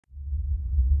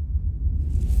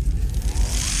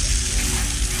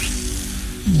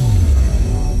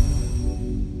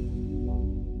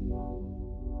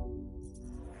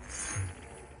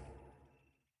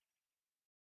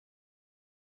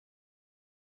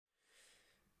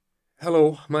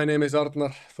Hello, my name is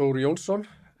Arnar Þór,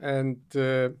 and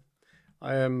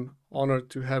I am honored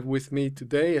to have with me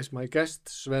today as my guest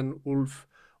Sveinulf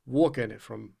Vågene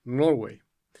from Norway.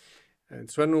 And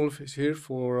Sveinulf is here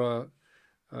for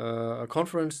a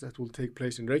conference that will take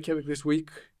place in Reykjavik this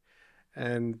week.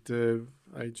 And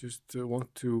I just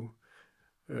want to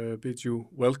bid you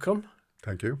welcome.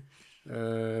 Thank you.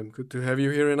 Good to have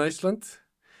you here in Iceland.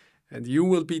 And you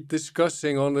will be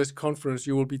discussing on this conference,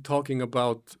 you will be talking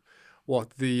about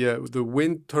the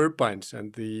wind turbines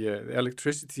and the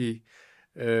electricity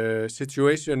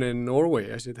situation in Norway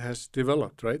as it has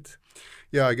developed, right?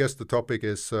 Yeah, I guess the topic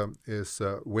is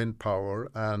wind power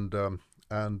and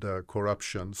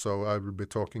corruption. So I will be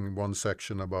talking in one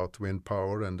section about wind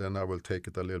power, and then I will take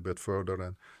it a little bit further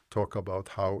and talk about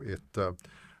how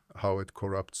it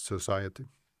corrupts society.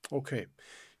 Okay,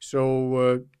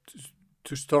 so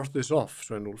to start this off,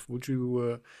 Sveinulf, would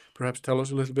you perhaps tell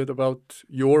us a little bit about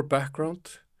your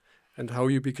background and how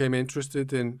you became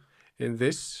interested in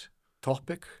this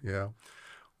topic? Yeah,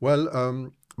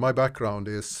 well, my background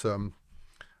is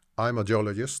I'm a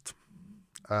geologist,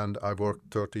 and I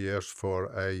worked 30 years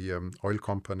for a oil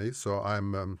company. So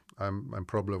I'm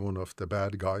probably one of the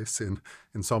bad guys in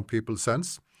some people's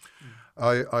sense.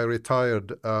 I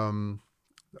retired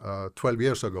 12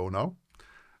 years ago now.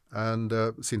 And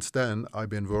since then, I've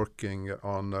been working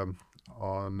on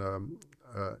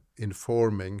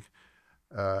informing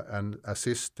and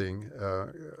assisting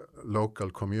local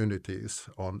communities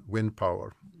on wind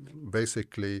power,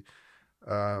 basically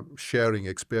sharing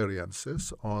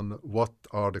experiences on what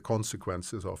are the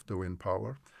consequences of the wind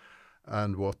power,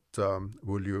 and what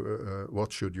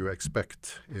should you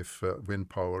expect if wind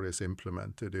power is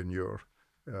implemented in your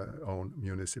own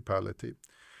municipality.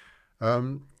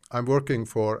 I'm working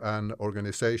for an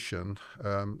organization,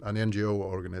 an NGO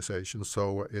organization,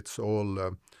 so it's all.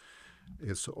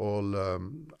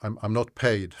 I'm not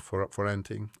paid for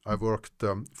anything. I've worked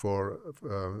for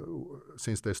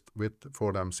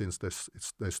them since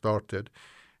they started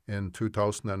in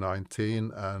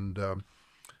 2019, and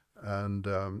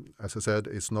as I said,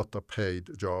 it's not a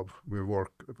paid job. We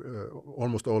work.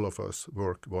 Almost all of us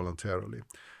work voluntarily.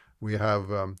 We have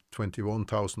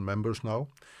 21,000 members now.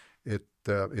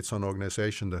 It's an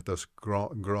organization that has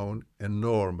grown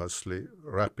enormously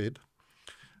rapid.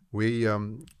 We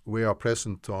are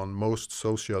present on most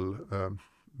social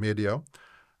media,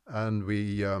 and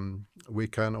we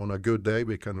can, on a good day,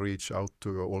 we can reach out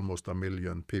to almost 1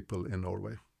 million people in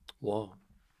Norway. Wow.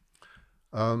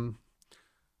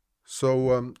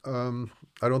 So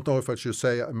I don't know if I should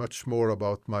say much more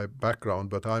about my background,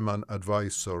 but I'm an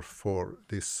advisor for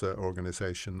this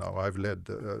organization now. I've led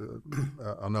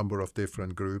a number of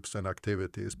different groups and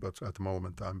activities, but at the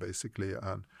moment I'm basically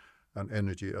an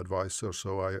energy advisor.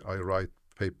 So I write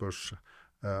papers,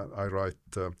 I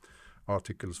write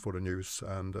articles for the news,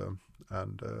 and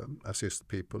assist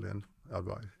people in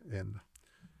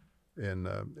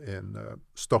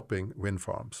stopping wind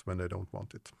farms when they don't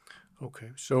want it.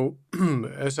 Okay, so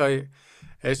as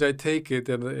I take it,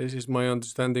 and this is my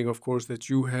understanding, of course, that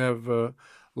you have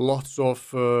lots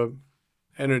of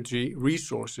energy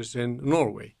resources in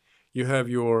Norway. You have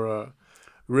your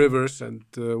rivers and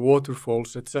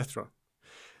waterfalls, etc.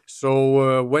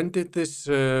 So when did this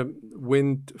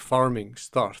wind farming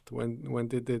start? When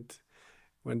did it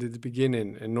begin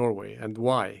in Norway, and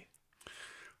why?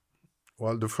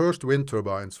 Well, the first wind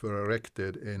turbines were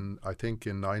erected I think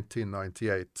in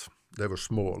 1998. They were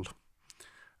small,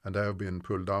 and they have been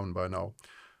pulled down by now.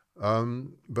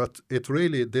 But it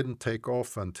really didn't take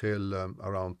off until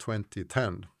around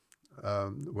 2010,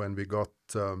 when we got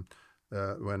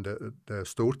when the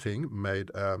Storting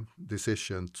made a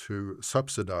decision to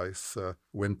subsidize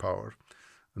wind power,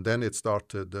 and then it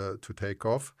started to take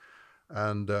off,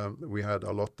 and we had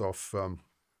a lot of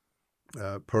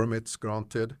permits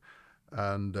granted,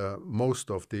 and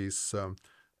most of these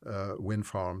wind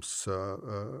farms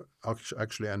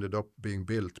actually ended up being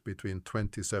built between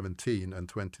 2017 and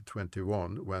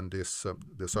 2021 when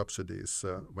the subsidies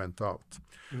went out.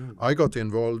 I got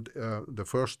involved the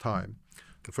first time.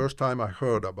 The first time I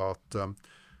heard about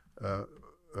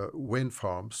wind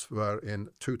farms were in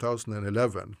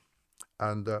 2011,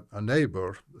 and a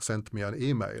neighbor sent me an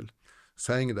email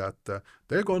saying that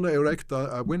they're going to erect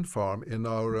a wind farm in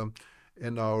our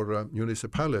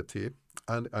municipality,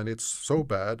 and it's so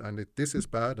bad, and this is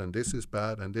bad, and this is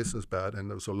bad, and this is bad, and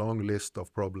there's a long list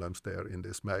of problems there in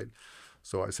this mail.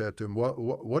 So I said to him,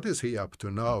 what is he up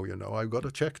to now? I've got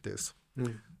to check this.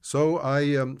 So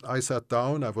I sat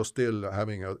down. I was still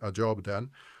having a job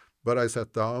then, But I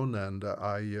sat down and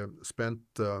I spent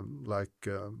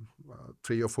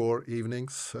 3 or 4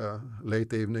 evenings,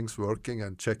 late evenings, working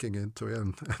and checking into it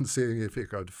and seeing if he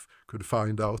could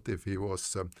find out if he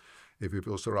was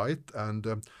right.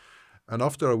 And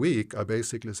after a week, I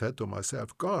basically said to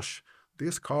myself, "Gosh,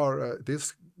 this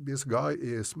guy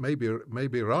is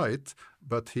maybe right,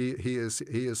 but it's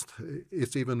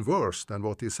even worse than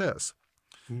what he says."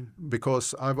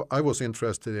 Because I was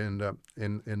interested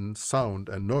in sound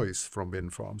and noise from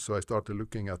wind farms, so I started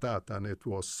looking at that, and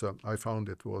I found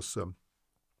it was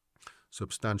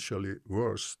substantially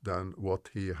worse than what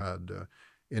he had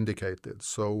indicated.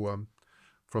 So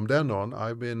from then on,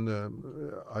 I've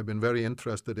been very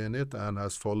interested in it and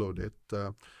has followed it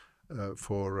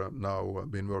for now.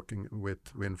 Been working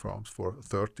with wind farms for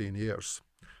 13 years,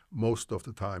 most of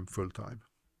the time full time.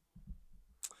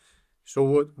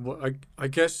 So I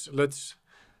guess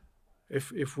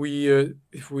if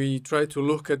we try to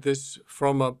look at this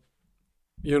from a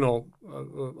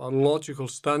logical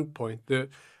standpoint,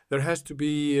 there has to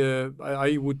be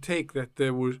I would take that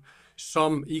there were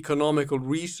some economical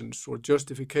reasons or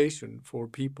justification for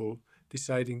people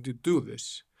deciding to do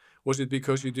this. Was it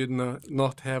because you did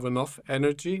not have enough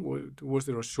energy? Was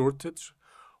there a shortage,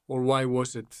 or why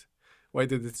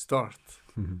did it start?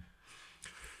 Mm-hmm.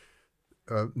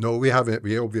 No, we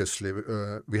obviously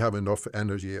have enough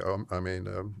energy.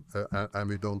 And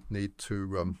we don't need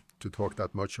to talk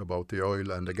that much about the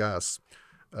oil and the gas.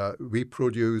 We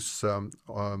produce in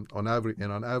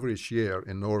an average year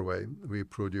in Norway, we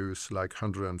produce like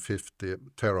 150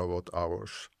 terawatt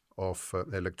hours of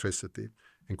electricity.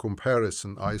 In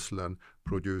comparison, Iceland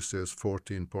produces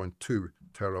 14.2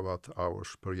 terawatt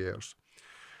hours per year.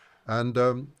 And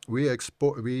we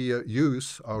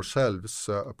use ourselves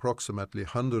approximately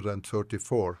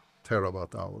 134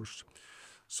 terawatt hours.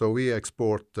 So we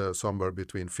export somewhere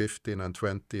between 15 and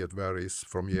 20, it varies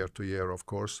from year to year, of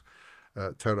course,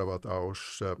 terawatt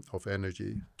hours of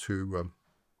energy to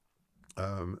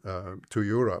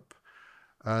Europe.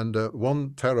 And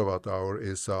 1 terawatt hour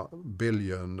is 1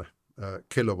 billion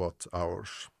kilowatt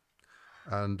hours.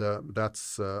 And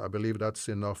I believe that's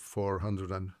enough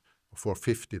for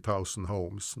 50,000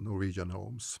 homes, Norwegian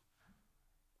homes.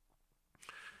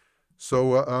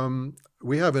 So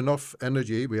we have enough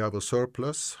energy, we have a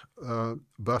surplus,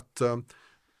 but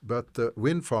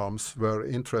wind farms were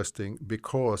interesting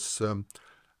because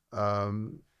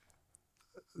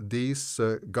these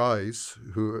guys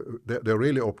they're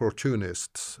really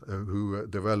opportunists who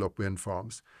develop wind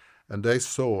farms, and they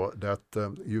saw that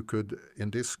you could,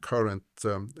 in this current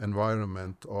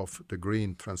environment of the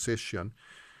green transition,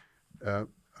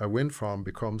 a wind farm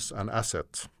becomes an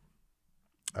asset,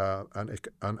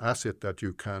 an asset that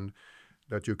you can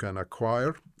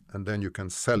acquire, and then you can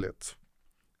sell it,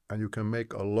 and you can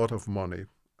make a lot of money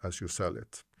as you sell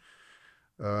it.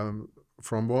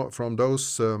 From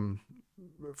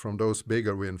those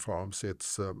bigger wind farms,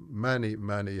 it's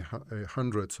many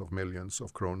hundreds of millions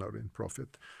of kroner in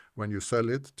profit when you sell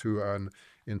it to an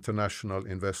international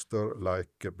investor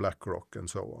like BlackRock and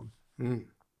so on. Mm.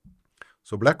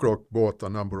 So BlackRock bought a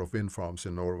number of wind farms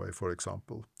in Norway, for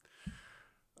example.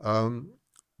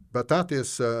 But that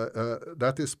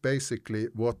is basically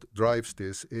what drives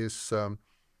this is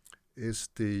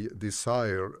the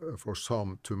desire for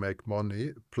some to make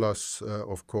money, plus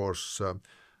of course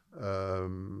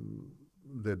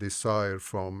the desire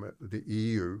from the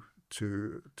EU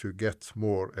to get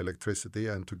more electricity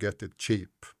and to get it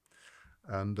cheap.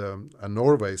 And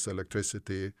Norway's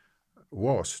electricity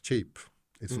was cheap.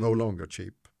 It's no longer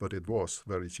cheap, but it was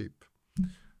very cheap.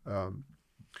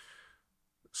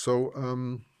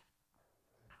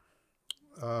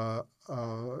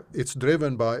 It's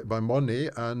driven by money,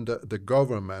 and the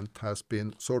government has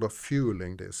been sort of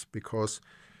fueling this because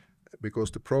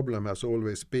the problem has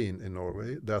always been in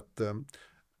Norway that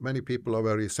many people are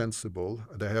very sensible.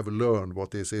 They have learned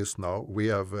what this is now. We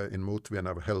have in Motvind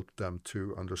have helped them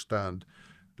to understand,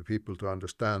 the people to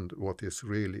understand what this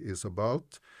really is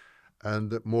about.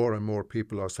 And more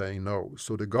people are saying no.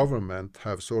 So the government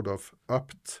have sort of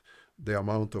upped the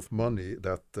amount of money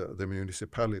that the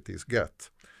municipalities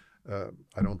get. I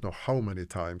don't know how many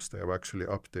times they have actually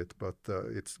upped it, but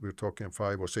we're talking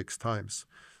 5 or 6 times.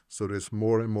 So there's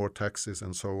more and more taxes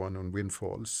and so on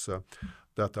windfalls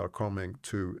that are coming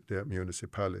to the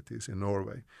municipalities in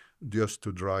Norway just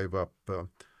to drive up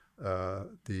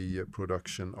the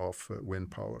production of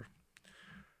wind power.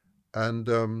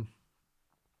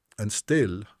 And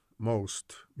still,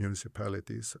 most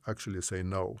municipalities actually say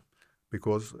no,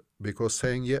 because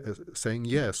saying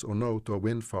yes or no to a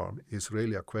wind farm is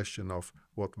really a question of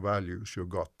what values you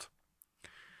got.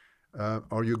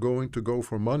 Are you going to go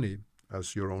for money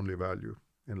as your only value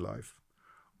in life?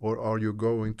 Or are you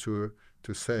going to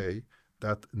say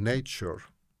that nature,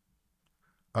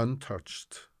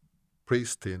 untouched,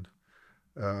 pristine,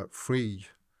 free,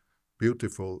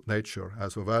 beautiful nature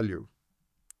has a value?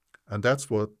 And that's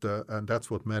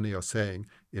what many are saying.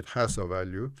 It has a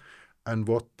value. And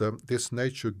what this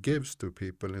nature gives to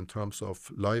people in terms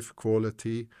of life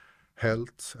quality,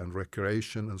 health and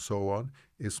recreation and so on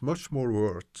is much more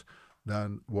worth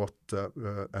than what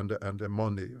and the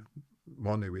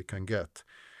money we can get.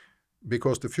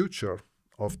 Because the future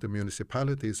of the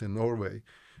municipalities in Norway,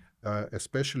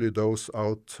 especially those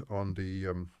out on the,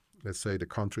 let's say, the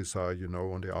countryside, you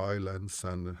know, on the islands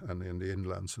and in the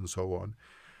inlands and so on,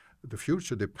 the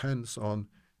future depends on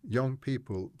young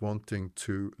people wanting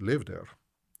to live there.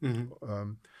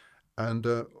 Mm-hmm. And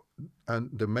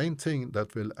the main thing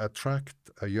that will attract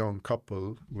a young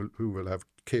couple who will have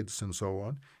kids and so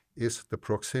on is the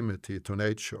proximity to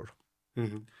nature.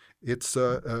 Mm-hmm.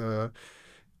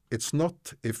 It's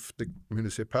not if the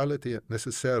municipality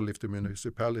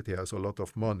has a lot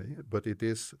of money, but it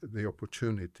is the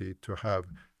opportunity to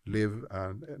live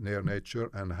near nature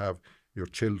and have your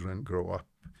children grow up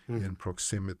in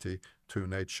proximity to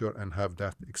nature and have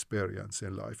that experience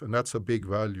in life. And that's a big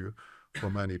value for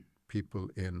many people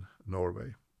in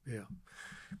Norway. Yeah.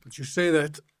 But you say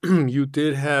that you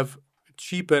did have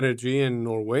cheap energy in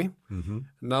Norway. Mm-hmm.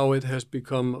 Now it has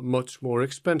become much more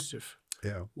expensive.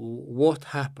 Yeah. What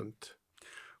happened?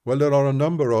 Well, there are a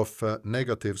number of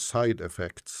negative side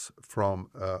effects from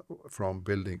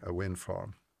building a wind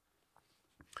farm.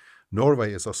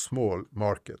 Norway is a small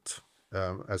market.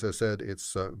 As I said,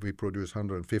 we produce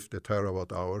 150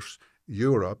 terawatt hours.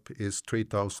 Europe is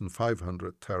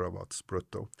 3,500 terawatts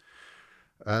brutto.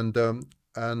 And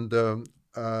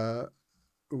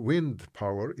wind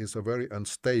power is a very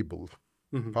unstable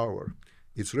power.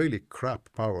 It's really crap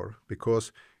power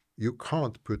because you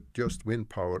can't put just wind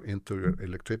power into your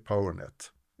electric power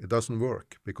net. It doesn't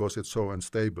work because it's so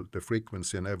unstable. The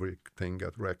frequency and everything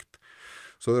get wrecked.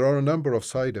 So there are a number of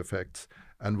side effects.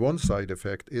 And one side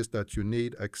effect is that you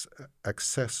need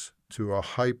access to a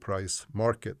high price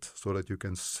market so that you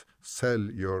can sell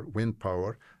your wind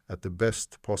power at the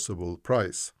best possible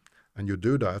price. And you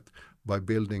do that by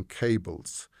building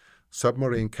cables,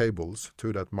 submarine cables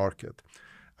to that market.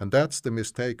 And that's the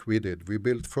mistake we did. We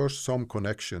built first some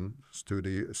connections to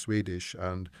the Swedish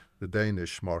and the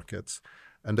Danish markets.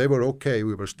 And they were okay.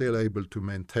 We were still able to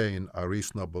maintain a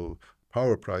reasonable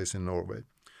power price in Norway.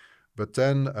 But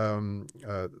then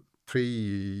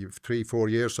 4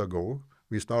 years ago,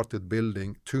 we started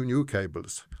building 2 new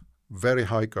cables, very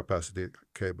high capacity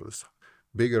cables,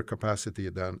 bigger capacity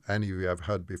than any we have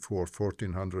had before,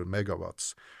 1,400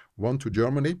 megawatts, one to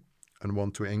Germany and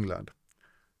one to England.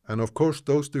 And of course,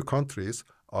 those 2 countries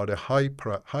are the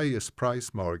highest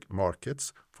price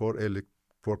markets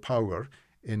for power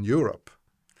in Europe.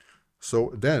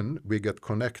 So then we get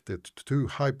connected to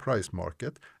high price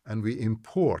market and we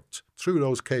import through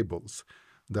those cables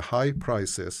the high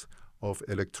prices of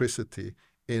electricity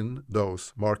in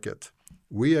those markets.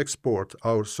 We export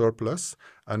our surplus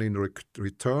and in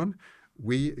return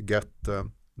we get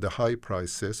the high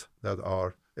prices that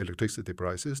are electricity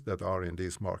prices that are in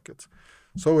these markets.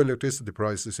 So electricity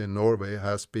prices in Norway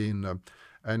has been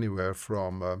anywhere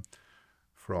from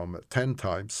 10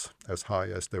 times as high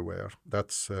as they were.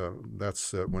 That's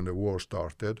when the war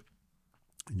started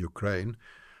in Ukraine,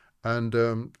 and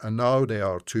now they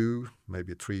are 2,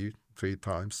 maybe 3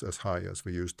 times as high as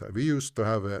we used to have. We used to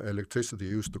have electricity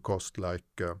used to cost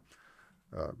like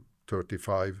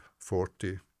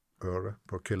 35-40 euro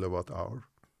per kilowatt hour,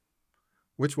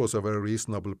 which was a very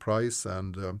reasonable price,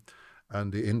 and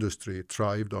the industry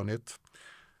thrived on it.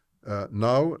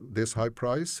 Now, this high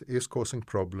price is causing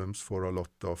problems for a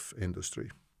lot of industry.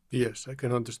 Yes, I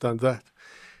can understand that.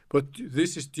 But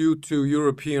this is due to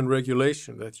European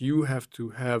regulation that you have to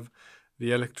have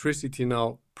the electricity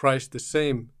now priced the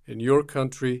same in your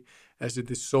country as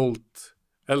it is sold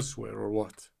elsewhere, or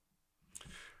what?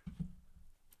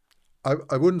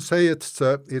 I wouldn't say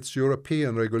it's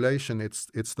European regulation.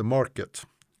 It's the market.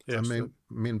 Yes, I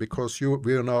mean, because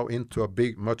we are now into a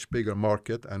much bigger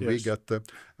market, and yes, we get the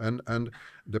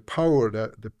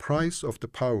price of the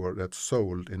power that's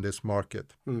sold in this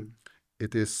market.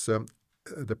 It is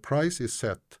the price is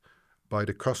set by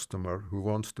the customer who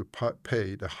wants to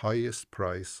pay the highest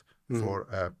price for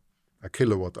a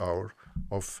kilowatt hour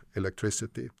of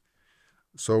electricity.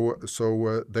 So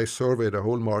they survey the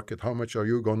whole market. How much are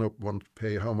you going to want to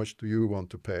pay? How much do you want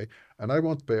to pay? And I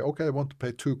want to pay, okay, I want to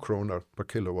pay 2 kroner per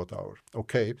kilowatt hour.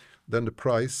 Okay, then the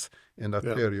price in that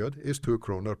period is 2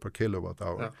 kroner per kilowatt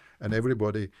hour. Yeah. And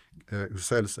everybody who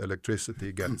sells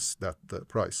electricity gets that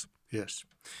price. Yes.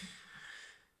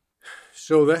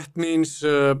 So that means,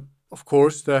 of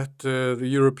course, that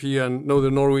the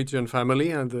Norwegian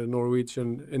family and the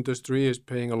Norwegian industry is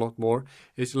paying a lot more.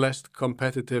 It's less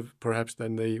competitive, perhaps,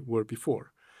 than they were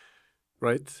before,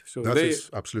 right? So that is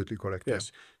absolutely correct.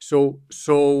 Yes. Yeah.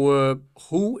 So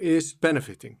who is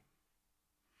benefiting?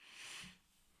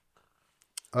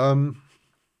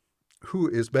 Who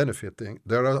is benefiting?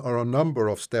 There are a number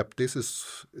of steps. This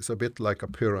is a bit like a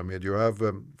pyramid. You have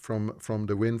from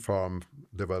the wind farm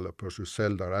developers who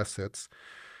sell their assets.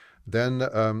 Then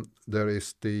there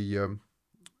is the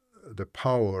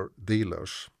power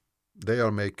dealers. They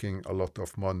are making a lot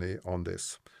of money on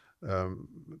this.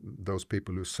 Those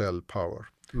people who sell power.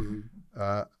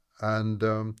 Mm-hmm. And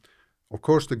of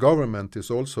course the government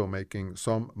is also making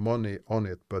some money on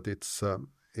it, but it's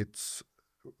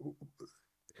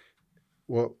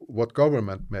what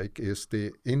government make is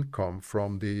the income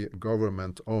from the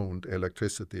government-owned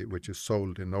electricity, which is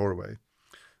sold in Norway.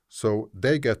 So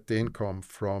they get the income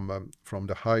from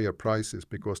the higher prices,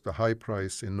 because the high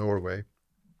price in Norway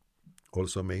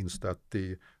also means that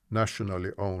the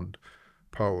nationally owned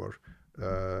power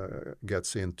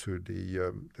gets into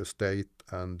the state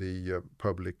and the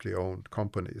publicly owned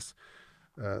companies.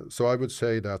 So I would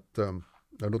say that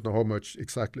I don't know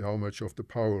exactly how much of the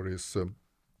power is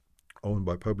owned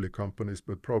by public companies,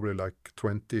 but probably like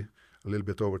a little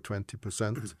bit over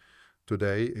 20%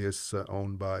 today is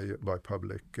owned by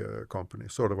public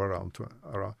companies, sort of around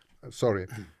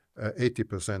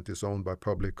 80% is owned by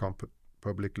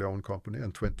publicly owned company,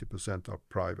 and 20% are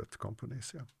private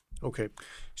companies. Yeah. Okay,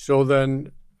 so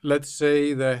then let's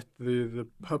say that the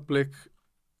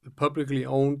publicly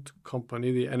owned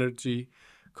company, the energy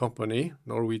company,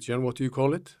 Norwegian, what do you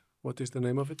call it? What is the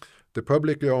name of it? The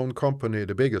publicly owned company,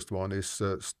 the biggest one, is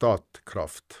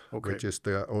Statkraft, okay. which is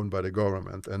owned by the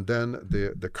government, and then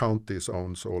the counties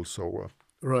owns also.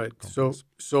 Right. Companies.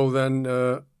 So then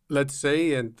let's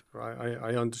say, and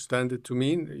I understand it to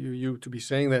mean you to be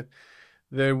saying that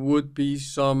there would be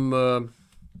some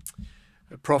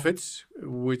profits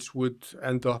which would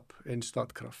end up in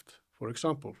Statkraft, for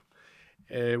example.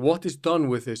 What is done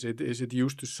with this? Is it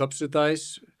used to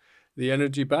subsidize the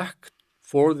energy back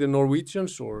for the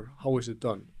Norwegians, or how is it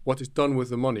done? What is done with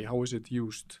the money? How is it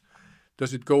used?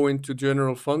 Does it go into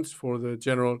general funds for the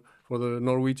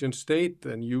Norwegian state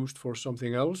and used for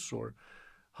something else, or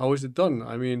how is it done?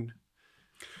 I mean,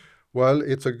 well,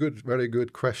 it's a very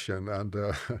good question, and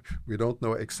we don't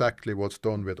know exactly what's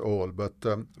done with all. But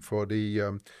for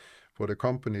the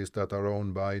companies that are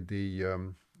owned by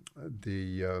the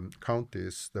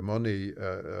counties, the money.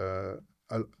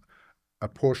 A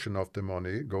portion of the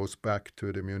money goes back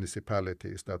to the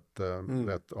municipalities that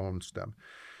owns them.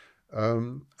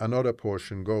 Another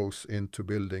portion goes into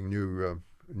building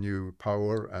new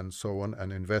power and so on,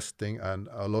 and investing, and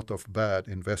a lot of bad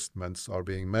investments are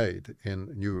being made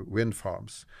in new wind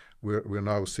farms. We're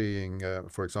now seeing,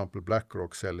 for example,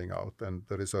 BlackRock selling out, and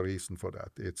there is a reason for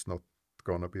that. It's not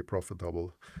going to be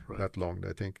profitable that long,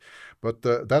 I think. But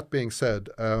that being said,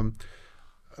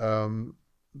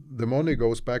 the money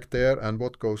goes back there, and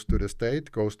what goes to the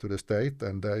state goes to the state,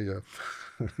 and they,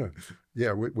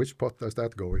 which pot does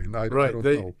that go in? I don't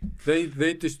know.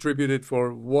 They distribute it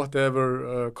for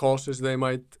whatever causes they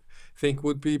might think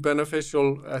would be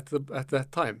beneficial at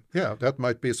that time. Yeah, that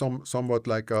might be somewhat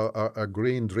like a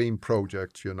green dream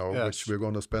project, yes. Which we're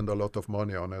going to spend a lot of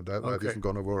money on, and that isn't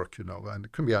going to work, and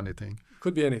it can be anything.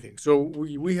 Could be anything. So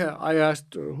I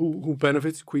asked who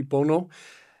benefits, cui bono.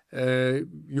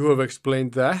 You have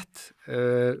explained that.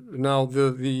 Now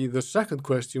the second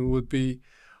question would be,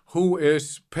 who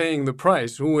is paying the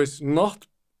price? Who is not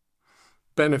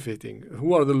benefiting?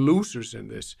 Who are the losers in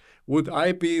this? Would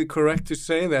I be correct to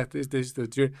say that it is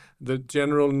the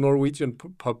general Norwegian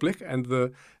public and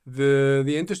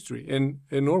the industry in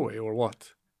Norway, or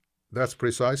what? That's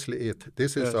precisely it.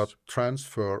 This is a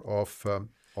transfer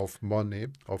of money,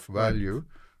 of value,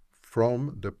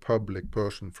 from the public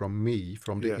person, from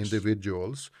the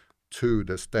individuals, to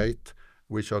the state,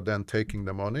 which are then taking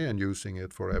the money and using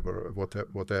it for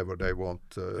whatever they want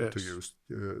to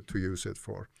use it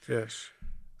for. Yes.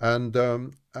 And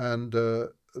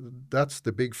that's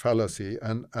the big fallacy.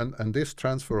 And this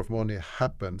transfer of money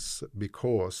happens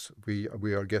because we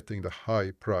are getting the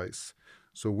high price.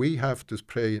 So we have to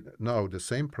pay now the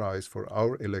same price for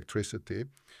our electricity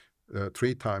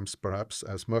 3 times perhaps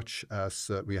as much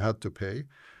as we had to pay.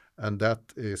 And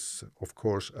that is, of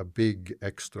course, a big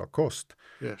extra cost.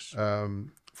 Yes.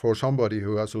 For somebody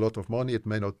who has a lot of money, it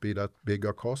may not be that big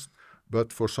a cost.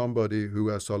 But for somebody who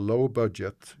has a low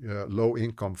budget, low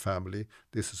income family,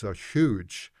 this is a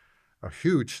huge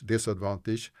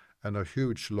disadvantage and a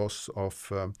huge loss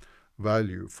of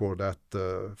value for that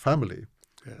family.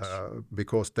 Yes.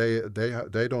 Because they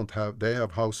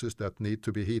have houses that need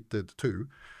to be heated too,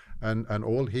 and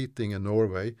all heating in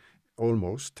Norway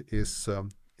almost is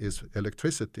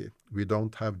electricity. We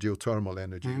don't have geothermal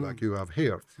energy like you have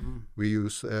here. We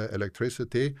use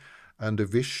electricity, and the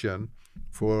vision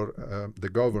for the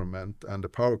government and the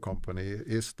power company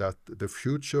is that the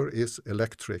future is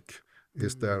electric.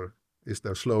 Is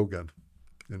their slogan,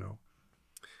 you know.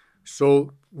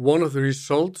 So one of the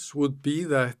results would be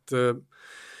that,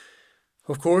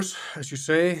 of course, as you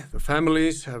say, the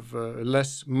families have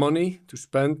less money to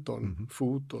spend on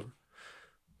food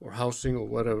or housing or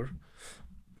whatever.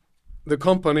 The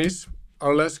companies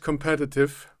are less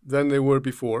competitive than they were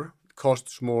before. It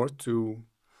costs more to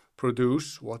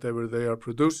produce whatever they are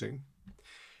producing.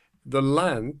 The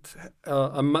land,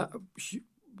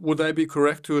 would I be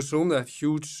correct to assume that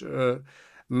huge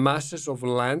masses of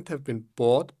land have been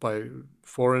bought by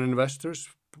foreign investors,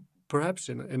 perhaps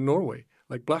in Norway,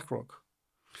 like BlackRock?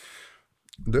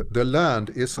 The land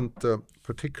isn't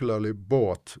particularly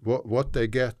bought. What they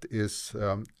get is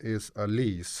a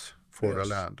lease for the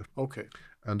land. Okay.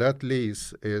 And that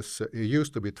lease it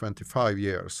used to be 25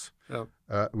 years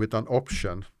with an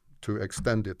option to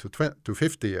extend it to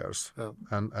 50 years. Yeah.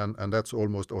 And that's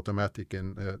almost automatic,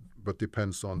 but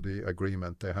depends on the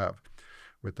agreement they have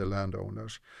with the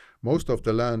landowners. Most of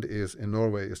the land in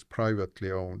Norway is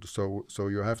privately owned, so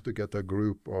you have to get a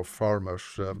group of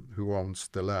farmers who owns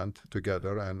the land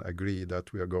together and agree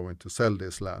that we are going to sell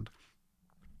this land.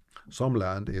 Some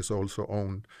land is also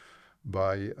owned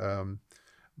by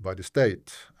the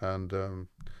state, and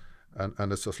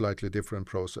it's a slightly different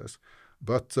process.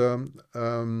 But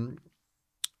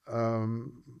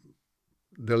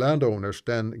the landowners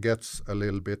then gets a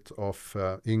little bit of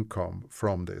income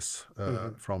from this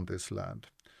land,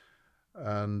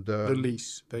 and the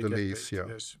lease. The lease, paid,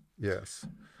 yeah, yes,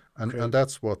 and okay. And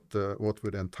that's what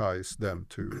would entice them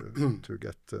to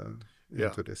get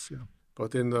into this, yeah.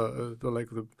 But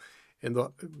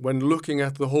when looking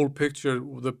at the whole picture,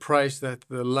 the price that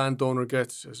the landowner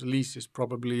gets as a lease is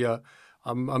probably a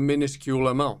minuscule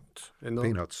amount.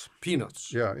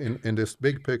 Peanuts. Yeah, in this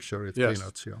big picture, it's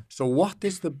peanuts. Yeah. So what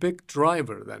is the big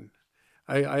driver then?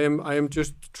 I am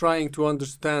just trying to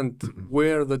understand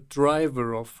where the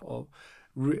driver of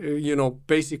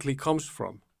basically comes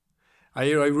from.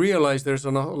 I realize there's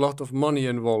a lot of money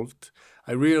involved.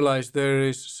 I realize there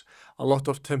is a lot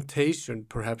of temptation,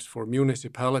 perhaps, for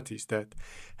municipalities that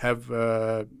have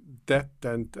debt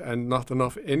and not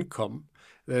enough income.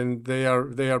 Then they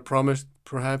are promised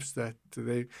perhaps that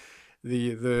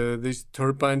these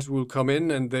turbines will come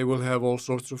in and they will have all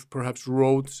sorts of perhaps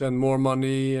roads and more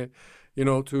money,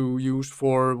 to use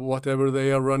for whatever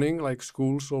they are running, like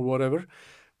schools or whatever.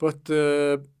 But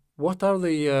what are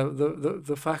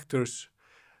the factors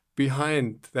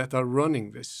behind that are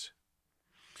running this,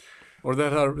 or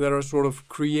that are sort of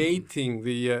creating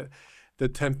the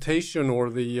temptation or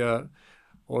the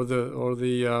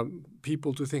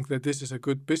people to think that this is a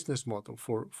good business model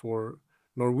for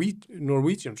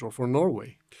Norwegians or for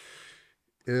Norway?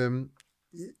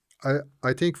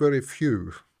 I think very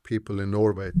few people in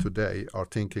Norway today are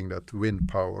thinking that wind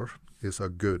power is a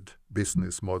good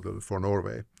business model for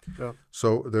Norway. Yeah.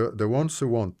 So the ones who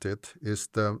want it is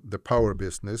the power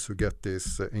business who get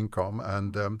this income,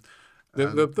 and the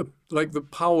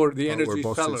power, the energy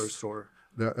bosses, sellers, or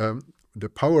the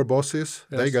power bosses.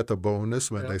 Yes. They get a bonus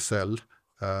when Yeah. they sell.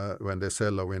 When they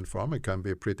sell a wind farm, it can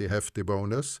be a pretty hefty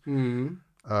bonus. Mm-hmm.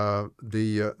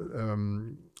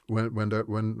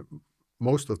 When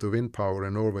most of the wind power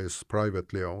in Norway is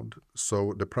privately owned,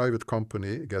 so the private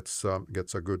company gets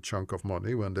a good chunk of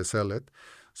money when they sell it.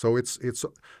 So it's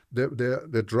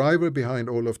the driver behind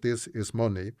all of this is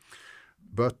money,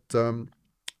 but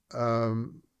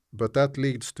that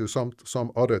leads to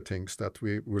some other things that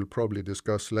we will probably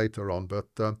discuss later on. But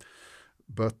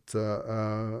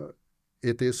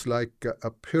it is like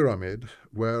a pyramid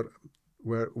where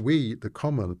we, the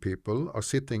common people, are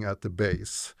sitting at the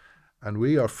base, and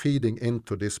we are feeding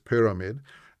into this pyramid,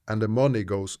 and the money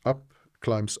goes up,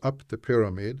 climbs up the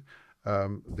pyramid.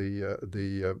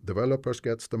 The developers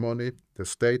gets the money, the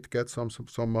state gets some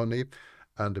money,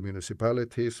 and the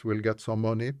municipalities will get some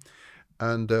money.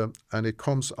 and it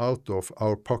comes out of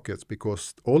our pockets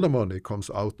because all the money comes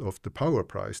out of the power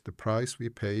price, the price we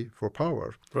pay for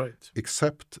power, Right.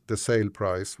 except the sale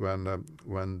price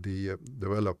when the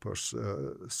developers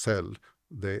sell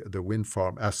the wind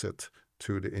farm asset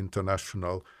to the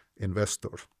international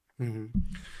investor.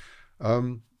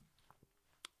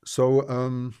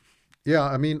 Yeah,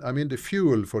 I mean the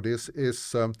fuel for this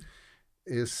is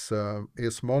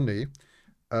money.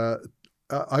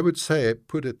 I would say,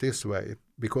 put it this way,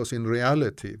 because in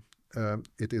reality,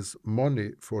 it is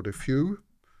money for the few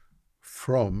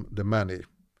from the many.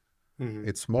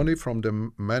 It's money from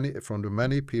the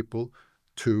many people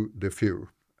to the few,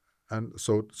 and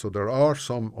so there are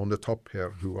some on the top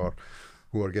here who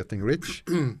are getting rich,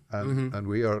 and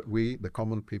we the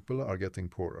common people are getting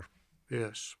poorer.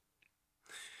 Yes.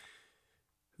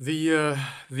 The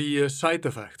side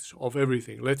effects of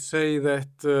everything. Let's say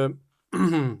that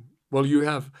well, you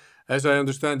have, as I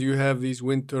understand, you have these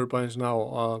wind turbines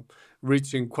now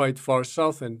reaching quite far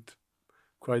south and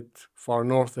quite far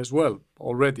north as well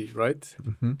already, right?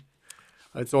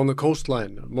 It's on the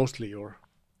coastline mostly, or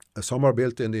some are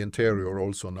built in the interior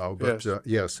also now, but yes,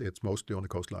 yes, it's mostly on the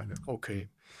coastline. Yeah. Okay.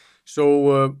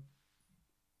 So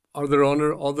are there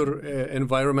other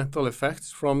environmental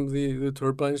effects from the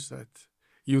turbines that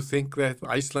you think that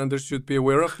Icelanders should be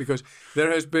aware of? Because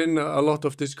there has been a lot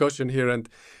of discussion here, and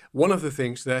one of the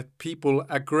things that people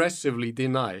aggressively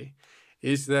deny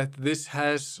is that this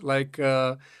has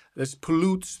this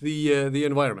pollutes the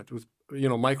environment with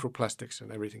microplastics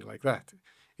and everything like that.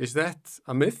 Is that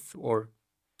a myth, or?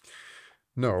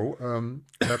 No,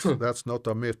 that's not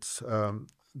a myth.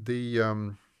 These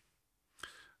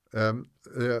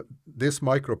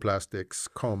microplastics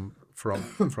come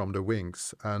from the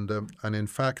wings, and in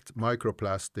fact,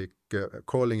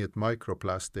 calling it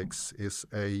microplastics is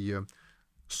a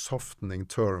softening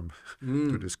term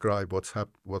to describe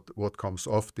what comes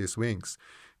off these wings,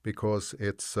 because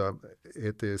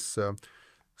it is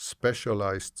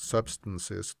specialized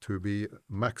substances to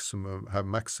have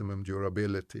maximum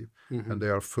durability, and they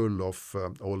are full of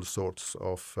all sorts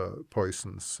of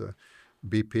poisons,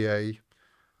 BPA,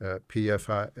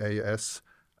 PFAS,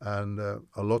 and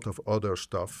a lot of other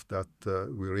stuff that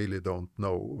we really don't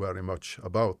know very much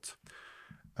about.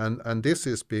 And this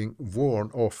is being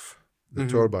worn off the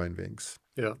turbine wings.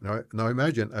 Yeah. Now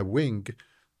imagine a wing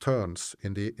turns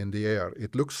in the air.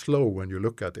 It looks slow when you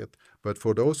look at it, but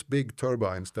for those big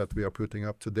turbines that we are putting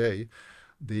up today,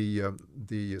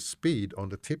 the speed on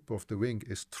the tip of the wing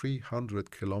is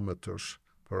 300 kilometers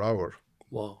per hour.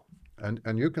 Wow.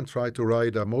 And you can try to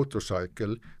ride a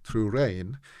motorcycle through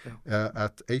rain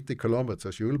at 80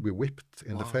 kilometers. You will be whipped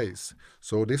in the face.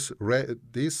 So this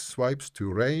swipes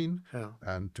to rain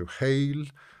and to hail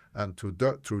and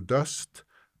through dust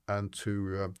and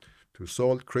to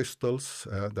salt crystals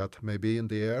that may be in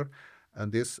the air,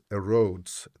 and this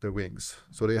erodes the wings.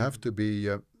 So they have to be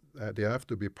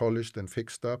polished and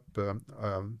fixed up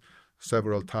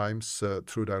several times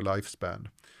through their lifespan.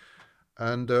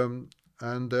 And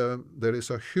there is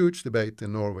a huge debate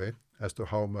in Norway as to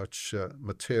how much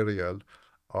material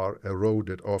are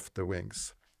eroded off the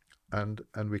wings. And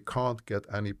we can't get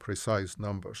any precise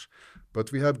numbers.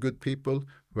 But we have good people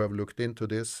who have looked into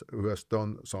this, who has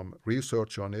done some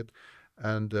research on it,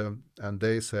 and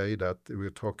they say that we're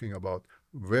talking about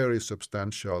very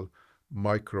substantial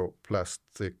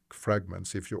microplastic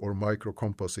fragments, or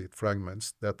microcomposite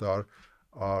fragments that are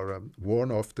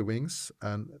worn off the wings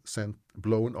and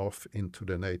blown off into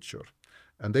the nature.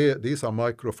 And these are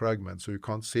microfragments, so you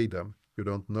can't see them, you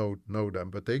don't know them,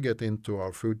 but they get into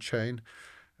our food chain,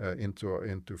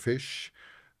 into fish,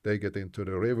 they get into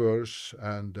the rivers,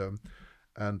 and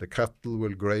the cattle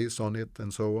will graze on it,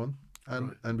 and so on.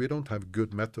 And we don't have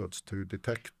good methods to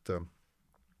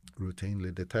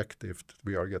routinely detect if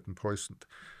we are getting poisoned.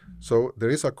 So there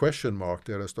is a question mark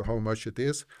there as to how much it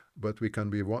is, but we can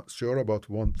be sure about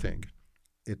one thing.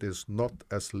 It is not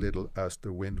as little as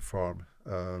the wind farm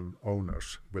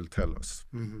owners will tell us.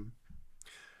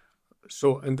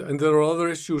 So, and there are other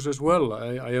issues as well.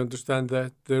 I understand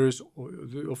that there is,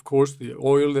 of course, the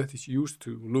oil that is used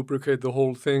to lubricate the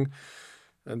whole thing,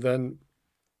 and then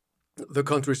the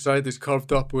countryside is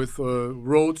carved up with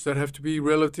roads that have to be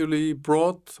relatively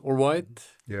broad or wide.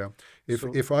 Yeah.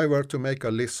 If I were to make a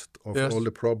list of all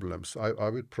the problems, I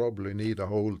would probably need a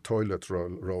whole toilet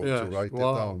roll to write it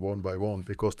down one by one,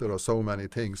 because there are so many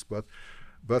things. But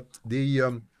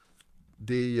the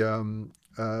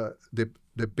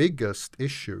biggest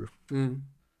issue,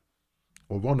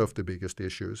 or one of the biggest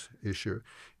issue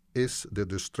is the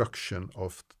destruction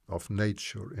of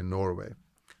nature in Norway.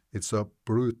 It's a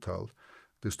brutal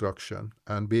destruction.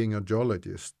 And being a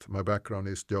geologist, my background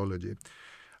is geology,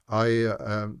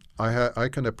 I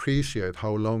can appreciate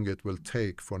how long it will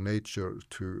take for nature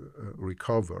to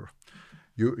recover.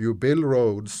 You build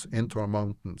roads into our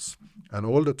mountains, and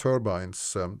all the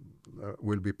turbines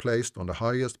will be placed on the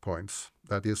highest points,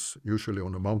 that is usually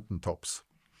on the mountaintops.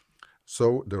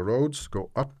 So the roads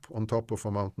go up on top of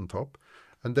a mountaintop,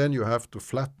 and then you have to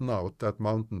flatten out that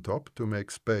mountaintop to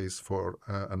make space for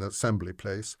an assembly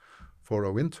place for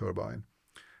a wind turbine.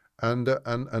 And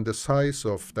the size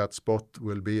of that spot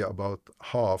will be about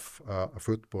half a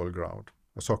football ground,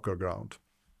 a soccer ground.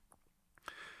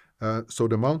 So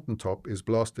the mountaintop is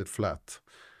blasted flat.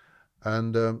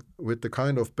 And with the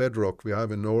kind of bedrock we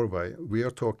have in Norway, we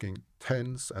are talking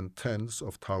tens and tens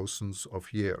of thousands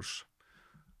of years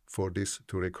for this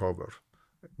to recover.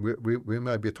 We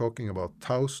might be talking about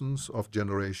thousands of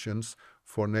generations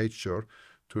for nature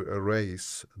to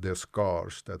erase the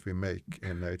scars that we make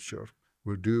in nature.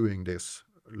 We're doing this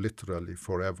literally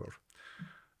forever,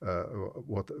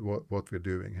 what we're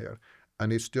doing here.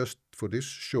 And it's just for this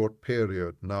short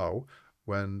period now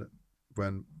when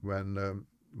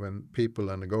people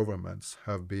and the governments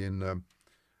have been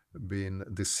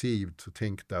deceived to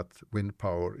think that wind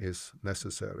power is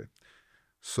necessary.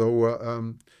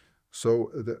 So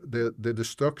the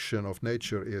destruction of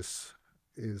nature is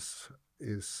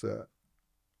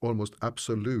almost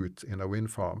absolute in a wind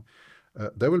farm.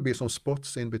 There will be some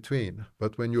spots in between,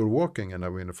 but when you're walking in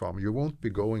a wind farm, you won't be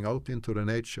going out into the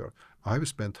nature. I've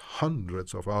spent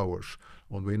hundreds of hours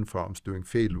on wind farms doing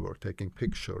field work, taking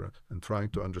pictures and trying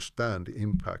to understand the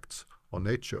impacts on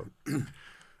nature.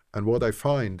 And what I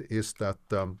find is that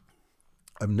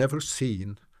I've never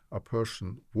seen a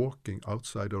person walking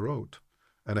outside a road,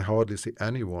 and I hardly see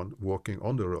anyone walking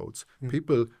on the roads.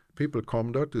 People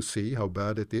come there to see how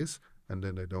bad it is, and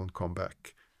then they don't come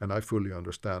back. And I fully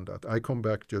understand that. I come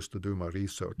back just to do my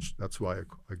research. That's why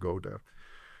I go there.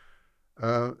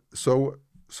 So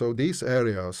these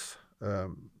areas,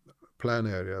 plan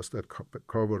areas that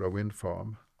cover a wind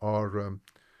farm,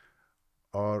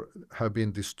 have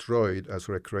been destroyed as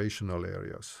recreational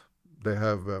areas. They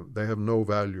have no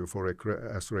value for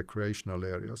as recreational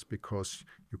areas because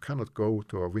you cannot go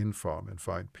to a wind farm and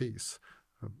find peace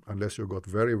unless you've got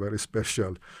very, very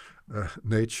special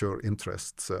nature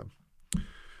interests.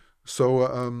 So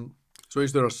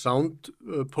is there a sound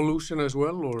pollution as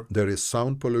well, or? There is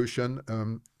sound pollution.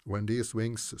 When these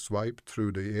wings swipe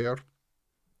through the air,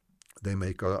 they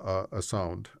make a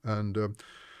sound, and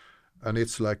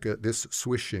it's like this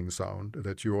swishing sound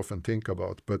that you often think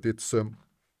about. But it's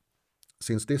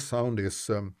since this sound is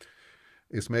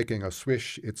making a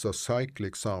swish, it's a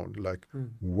cyclic sound, like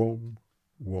wom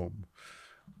wom,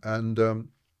 and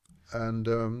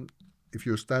if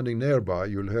you're standing nearby,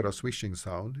 you'll hear a swishing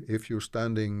sound. If you're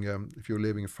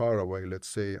living far away, let's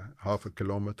say half a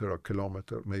kilometer,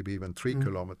 maybe even 3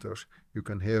 kilometers, you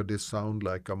can hear this sound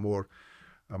like a more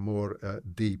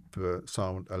deep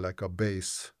sound, like a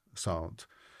bass sound.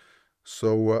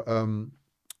 So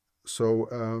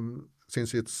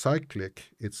since it's cyclic,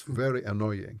 it's very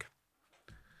annoying.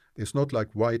 It's not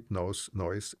like white noise.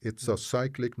 It's a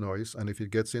cyclic noise, and if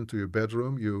it gets into your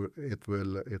bedroom, it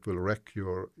will wreck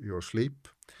your sleep.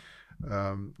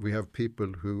 We have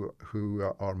people who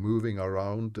are moving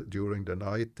around during the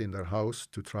night in their house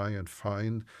to try and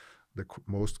find the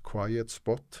most quiet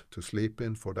spot to sleep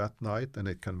in for that night, and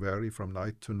it can vary from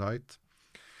night to night.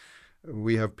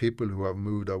 We have people who have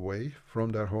moved away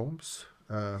from their homes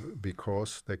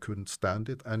because they couldn't stand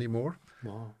it anymore.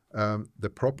 Wow. The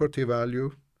property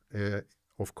value,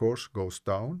 of course, goes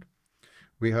down.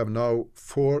 We have now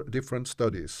 4 different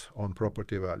studies on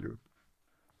property value,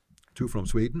 2 from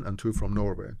Sweden and 2 from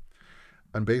Norway.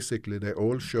 And basically, they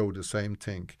all show the same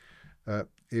thing.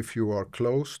 If you live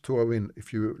close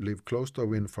to a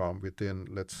wind farm within,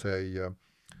 let's say,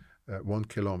 1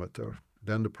 kilometer,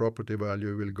 then the property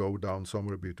value will go down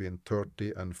somewhere between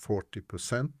 30 and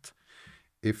 40%.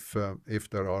 If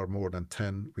there are more than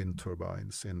 10 wind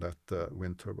turbines in that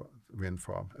wind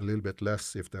farm, a little bit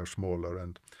less if they're smaller,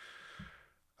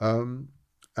 and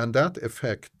that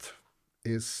effect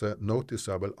is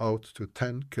noticeable out to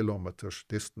 10 kilometers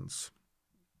distance.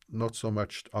 Not so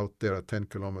much out there at 10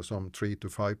 kilometers, some 3 to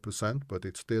 5%, but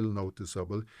it's still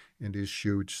noticeable in these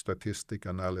huge statistic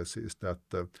analyses that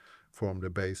form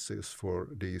the basis for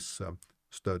these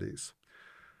studies.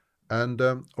 And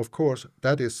of course,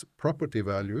 that is property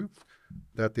value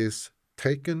that is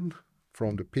taken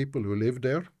from the people who live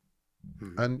there,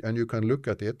 and you can look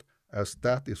at it as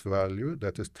that is value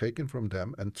that is taken from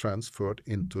them and transferred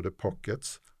into the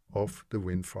pockets of the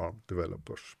wind farm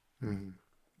developers.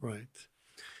 Right.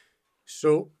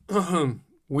 So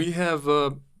We have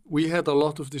we had a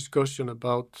lot of discussion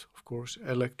about, of course,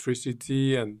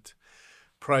 electricity and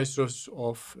prices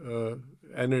of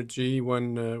energy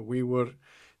when we were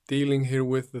dealing here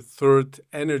with the third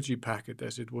energy packet,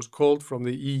 as it was called, from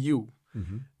the EU.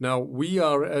 Now, we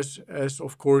are, as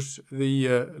of course,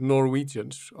 the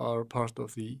Norwegians are part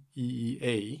of the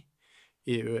EEA,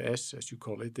 EES, as you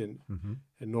call it in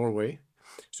Norway.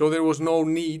 So there was no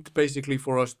need, basically,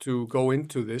 for us to go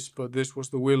into this, but this was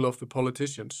the will of the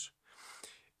politicians.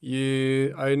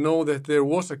 I know that there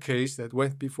was a case that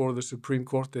went before the Supreme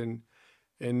Court in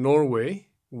Norway,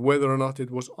 whether or not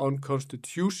it was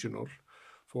unconstitutional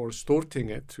for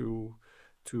Stortinget to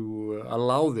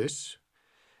allow this.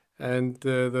 And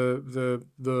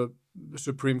the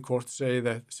Supreme Court said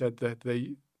that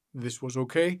this was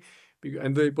okay,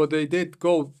 but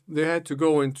they had to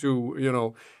go into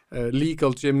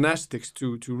legal gymnastics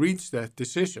to reach that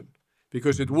decision,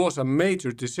 because it was a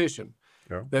major decision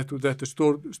that the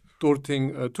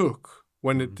Storting took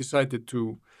when it decided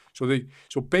to.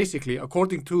 So basically,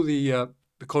 according to the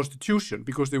constitution,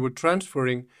 because they were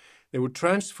transferring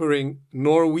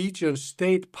Norwegian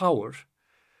state power.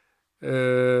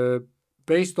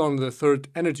 Based on the third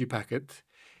energy packet,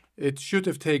 it should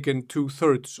have taken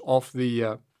 2/3 of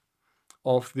the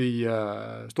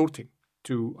Storting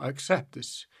to accept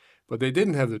this, but they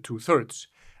didn't have the 2/3.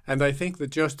 And I think the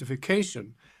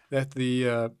justification that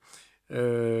the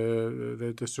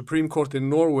Supreme Court in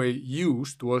Norway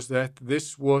used was that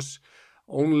this was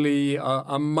only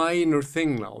a minor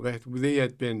thing now, that they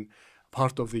had been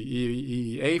part of the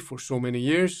EEA for so many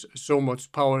years, so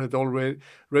much power had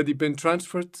already been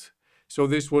transferred. So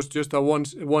this was just a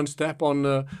one step on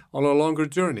a longer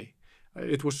journey.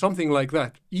 It was something like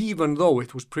that, even though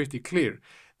it was pretty clear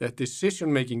that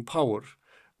decision-making power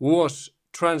was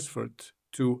transferred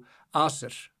to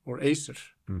ACER or ACER.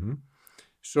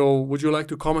 So would you like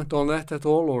to comment on that at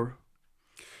all, or?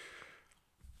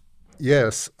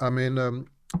 Yes, I mean,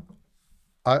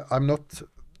 I'm not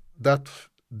that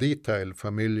detail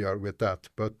familiar with that,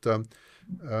 but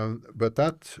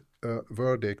that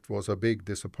verdict was a big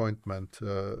disappointment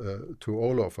to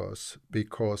all of us,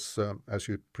 because as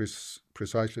you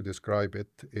precisely describe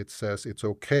it, it says it's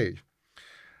okay,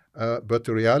 but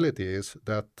the reality is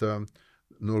that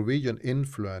Norwegian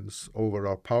influence over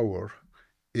our power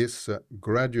is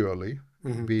gradually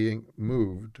being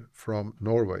moved from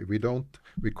Norway.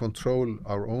 We control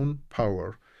our own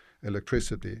power,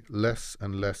 electricity, less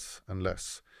and less and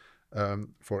less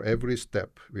for every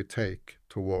step we take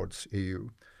towards EU.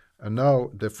 And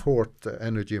now the fourth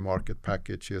energy market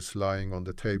package is lying on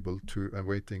the table and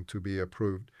waiting to be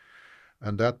approved.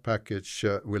 And that package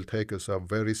will take us a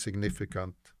very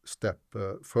significant step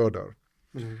further.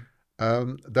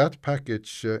 That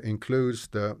package includes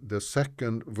the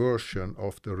second version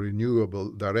of the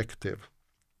renewable directive,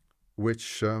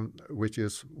 which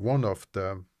is one of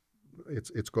the.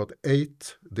 It's got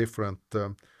 8 different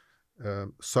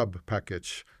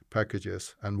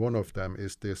packages, and one of them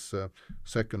is this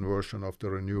second version of the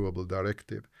renewable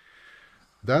directive.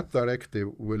 That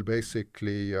directive will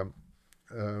basically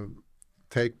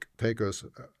take us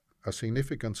a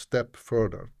significant step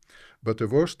further. But the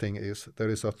worst thing is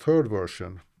there is a third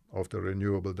version of the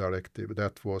renewable directive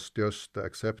that was just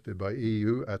accepted by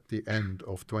EU at the end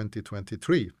of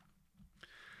 2023.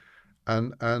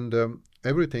 And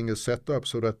everything is set up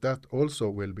so that also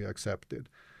will be accepted.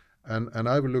 And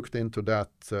I've looked into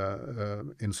that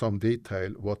in some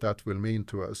detail, what that will mean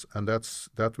to us. And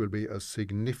that will be a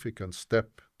significant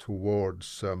step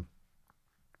towards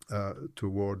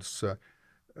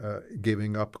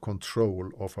giving up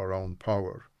control of our own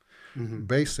power.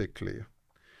 Basically,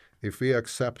 if we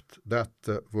accept that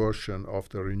version of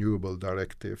the renewable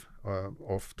directive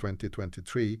of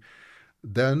 2023,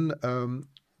 then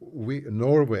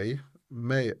Norway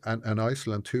may, and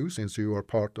Iceland too, since you are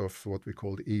part of what we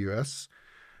call the EUS,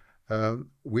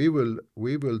 we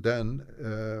will then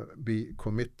be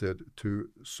committed to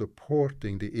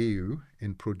supporting the EU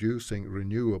in producing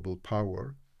renewable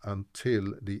power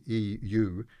until the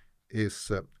EU is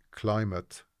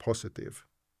climate positive.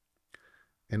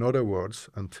 In other words,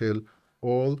 until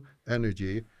all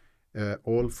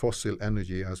fossil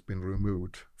energy has been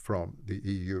removed from the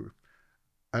EU.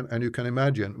 And you can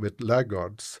imagine with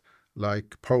laggards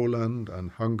like Poland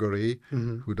and Hungary,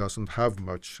 who doesn't have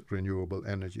much renewable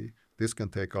energy, this can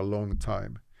take a long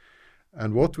time.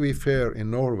 And what we fear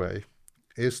in Norway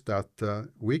is that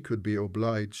we could be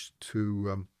obliged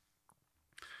to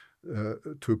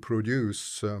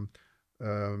produce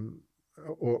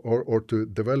or to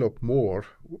develop more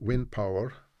wind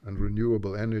power and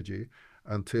renewable energy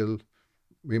until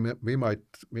we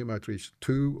might reach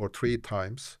 2 or 3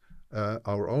 times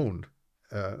our own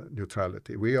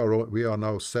neutrality. We are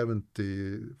now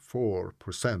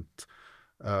 74%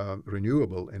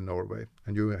 renewable in Norway,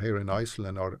 and you here in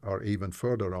Iceland are even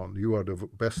further on. You are the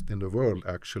best in the world,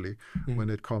 actually, when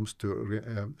it comes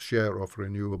to share of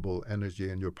renewable energy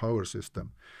in your power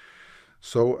system.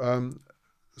 So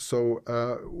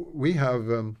we have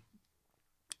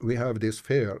this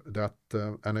fear that,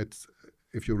 and it's,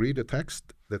 if you read the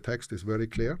text is very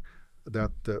clear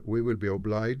that we will be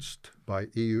obliged by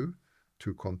EU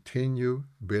to continue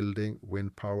building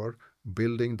wind power,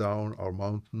 building down our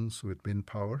mountains with wind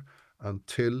power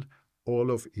until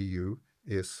all of EU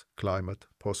is climate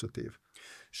positive.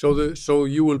 So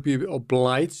you will be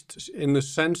obliged in the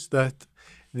sense that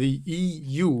the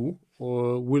EU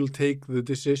will take the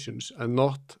decisions and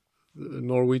not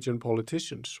Norwegian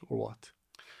politicians, or what?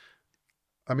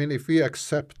 I mean, if we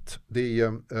accept these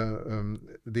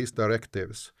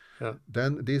directives,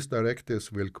 then these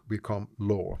directives will become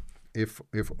law. If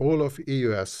all of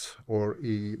EUS, or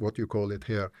what you call it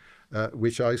here,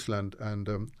 which Iceland and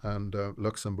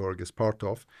Luxembourg is part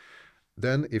of,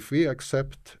 then if we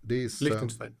accept these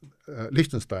Liechtenstein,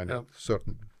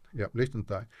 yeah.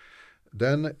 Liechtenstein,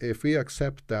 then if we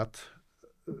accept that,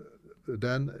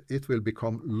 then it will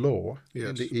become law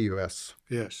in the EUS.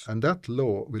 Yes. And that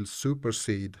law will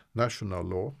supersede national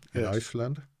law in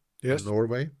Iceland, in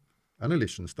Norway, and in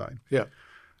Liechtenstein. Yeah.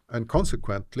 And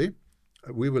consequently,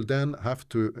 we will then have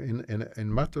to,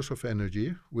 in matters of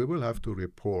energy, we will have to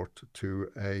report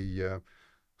to a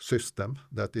system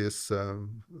that is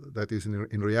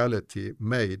in reality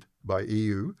made by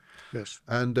EU. Yes.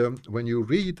 And when you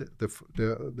read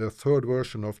the third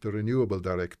version of the Renewable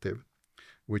Directive,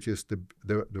 which is the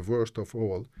worst of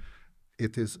all,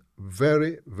 it is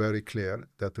very, very clear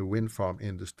that the wind farm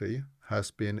industry has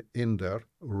been in there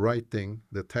writing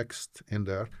the text in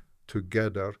there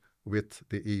together with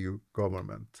the EU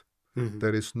government.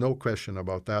 There is no question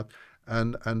about that.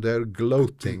 And they're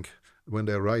gloating when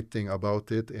they're writing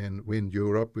about it in Wind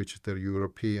Europe, which is the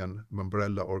European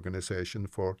umbrella organization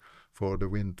for the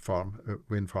wind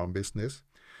farm business.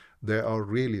 They are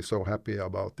really so happy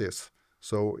about this.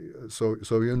 So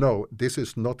you know, this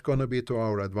is not going to be to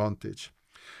our advantage.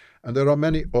 And there are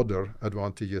many other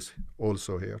advantages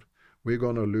also here. We're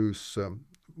going to lose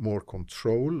more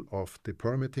control of the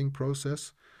permitting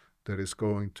process. There is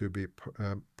going to be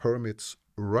permits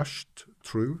rushed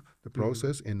through the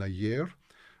process in a year.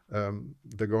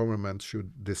 The government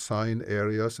should design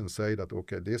areas and say that,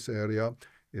 okay, this area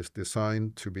is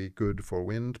designed to be good for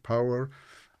wind power,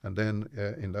 and then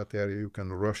in that area you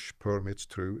can rush permits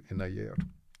through in a year.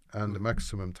 And the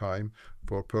maximum time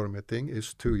for permitting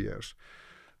is 2 years.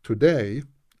 Today,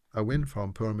 a wind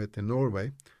farm permit in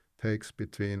Norway takes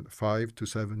between 5 to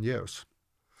 7 years.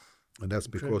 And that's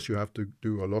because you have to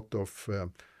do a lot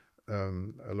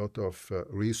of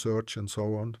research and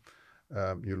so on.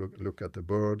 You look at the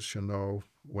birds, you know,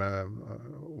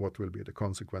 what will be the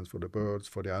consequence for the birds,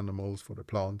 for the animals, for the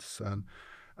plants,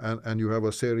 and you have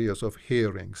a series of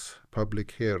hearings,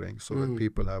 public hearings, so that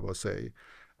people have a say.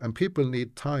 And people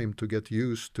need time to get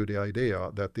used to the idea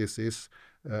that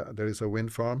there is a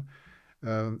wind farm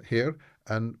here,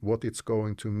 and what it's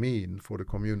going to mean for the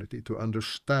community, to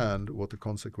understand what the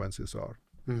consequences are.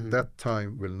 That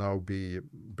time will now be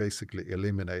basically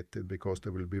eliminated because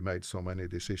there will be made so many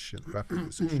rapid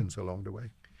decisions along the way.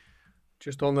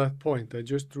 Just on that point,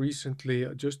 just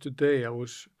today, I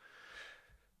was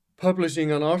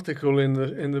publishing an article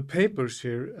in the papers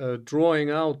here,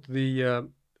 drawing out the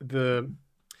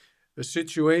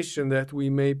situation that we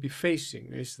may be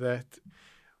facing is that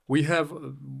we have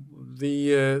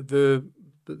the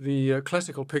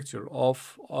classical picture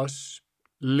of us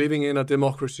living in a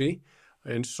democracy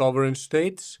in sovereign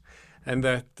states, and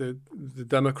that the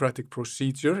democratic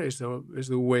procedure is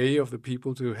the way of the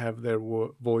people to have their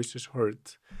voices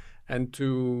heard and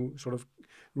to sort of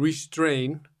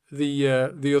restrain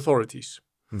the authorities.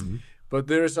 But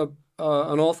there is an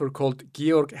author called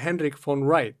Georg Henrik von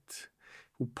Wright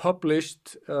who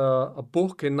published a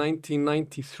book in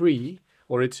 1993,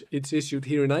 or it's issued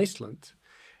here in Iceland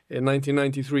in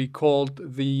 1993,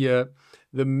 called the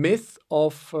Myth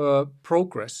of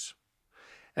Progress.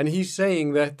 And he's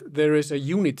saying that there is a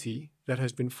unity that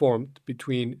has been formed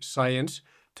between science,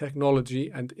 technology,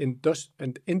 and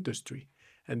industry,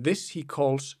 and this he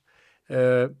calls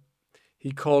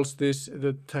this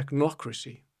the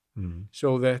technocracy.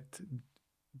 So that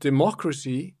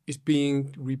democracy is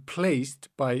being replaced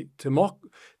by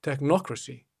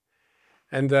technocracy,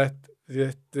 and that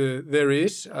there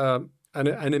is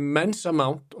an immense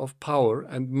amount of power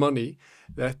and money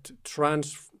that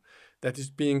that is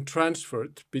being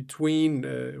transferred between,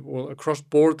 across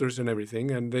borders and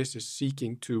everything, and this is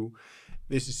seeking, the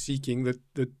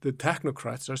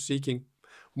technocrats are seeking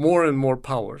more and more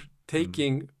power,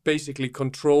 taking basically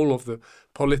control of the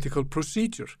political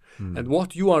procedure. And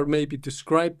what you are maybe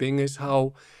describing is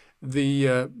how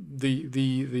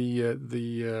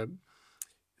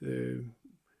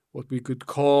what we could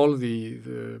call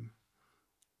the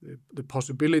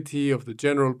possibility of the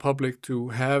general public to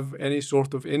have any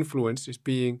sort of influence is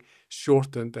being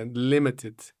shortened and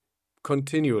limited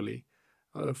continually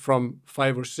from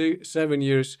 5 or 7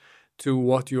 years to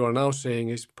what you are now saying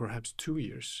is perhaps 2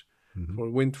 years for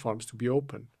wind farms to be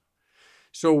open.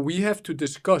 So we have to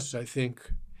discuss, I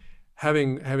think,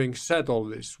 having said all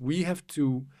this, we have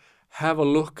to have a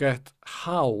look at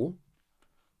how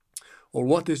or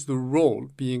what is the role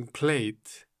being played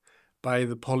by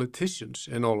the politicians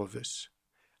in all of this.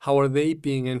 How are they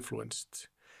being influenced?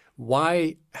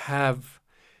 Why have,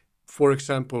 for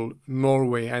example,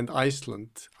 Norway and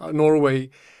Iceland,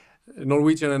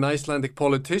 Norwegian and Icelandic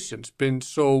politicians been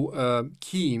so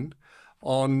keen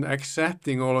on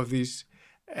accepting all of these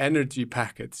energy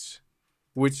packets,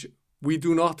 which we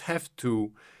do not have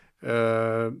to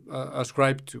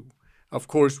ascribe to? Of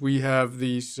course, we have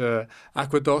these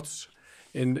aqueducts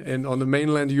on the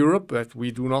mainland Europe that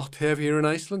we do not have here in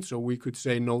Iceland, so we could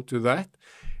say no to that.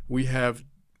 We have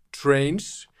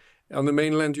trains on the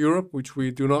mainland Europe, which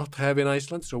we do not have in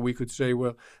Iceland, so we could say,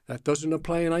 well, that doesn't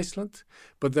apply in Iceland.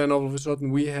 But then all of a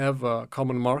sudden we have a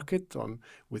common market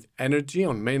with energy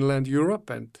on mainland Europe,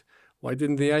 and why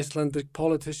didn't the Icelandic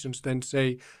politicians then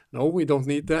say, no, we don't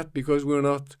need that because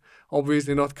we're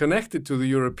obviously not connected to the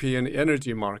European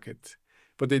energy market?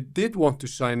 But they did want to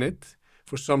sign it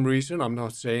for some reason. I'm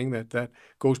not saying that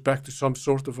goes back to some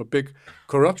sort of a big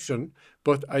corruption,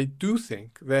 but I do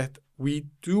think that we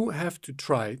do have to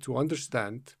try to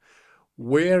understand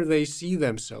where they see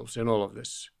themselves in all of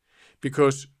this.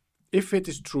 Because if it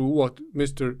is true what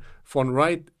Mr. von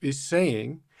Wright is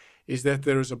saying, is that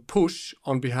there is a push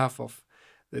on behalf of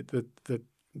the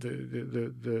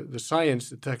science,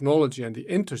 the technology, and the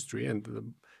industry,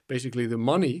 and basically the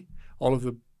money, all of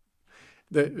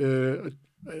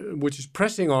which is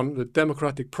pressing on the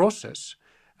democratic process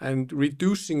and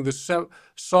reducing the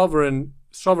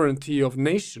sovereignty of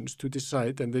nations to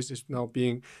decide, and this is now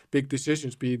being big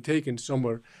decisions being taken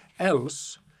somewhere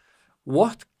else.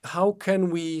 How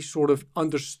can we sort of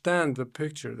understand the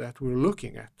picture that we're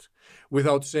looking at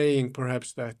without saying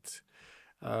perhaps that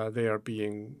they are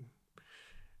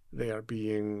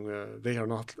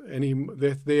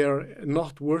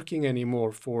not working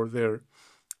anymore for their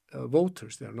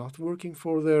voters? They're not working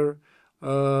for their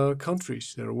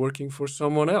countries. They're working for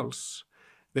someone else.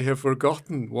 They have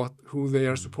forgotten who they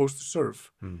are supposed to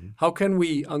serve. How can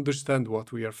we understand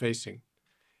what we are facing?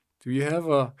 Do you have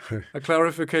a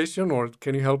clarification, or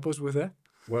can you help us with that?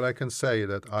 Well, I can say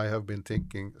that I have been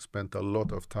spent a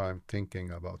lot of time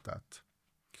thinking about that.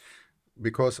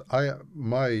 Because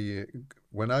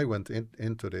when I went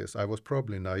into this, I was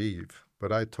probably naive,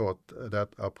 but I thought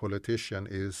that a politician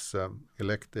is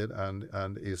elected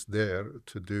and is there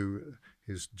to do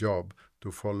his job,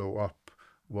 to follow up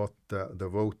what the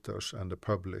voters and the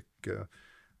public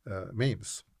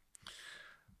means.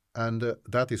 And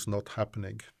that is not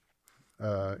happening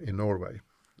in Norway.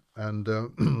 And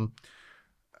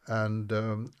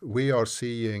we are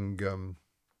seeing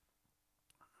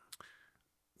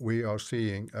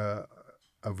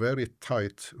a very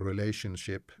tight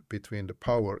relationship between the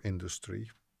power industry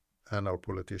and our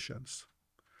politicians.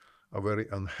 A very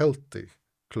unhealthy,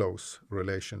 close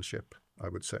relationship, I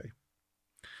would say.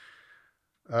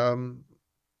 And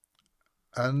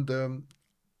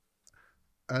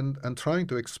trying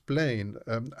to explain,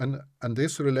 and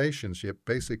this relationship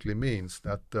basically means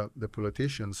that the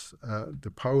politicians,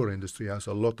 the power industry has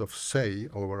a lot of say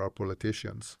over our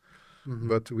politicians,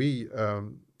 but we,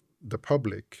 the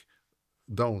public,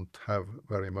 don't have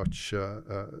very much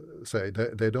say.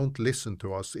 They don't listen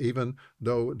to us, even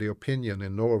though the opinion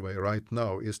in Norway right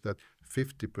now is that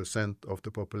 50% of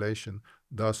the population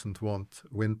doesn't want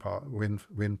wind power,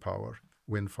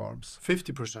 wind farms.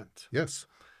 50%? Yes.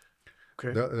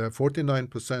 Okay.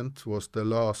 49% was the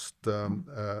last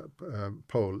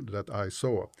poll that I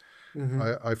saw.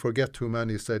 I forget how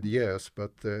many said yes,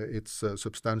 but it's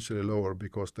substantially lower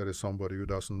because there is somebody who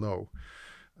doesn't know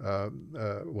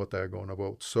what they're going to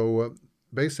vote. So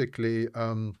basically,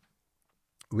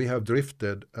 we have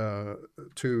drifted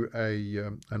to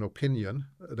an opinion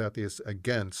that is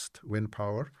against wind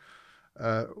power,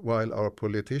 while our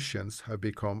politicians have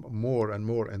become more and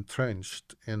more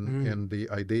entrenched in the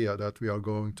idea that we are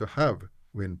going to have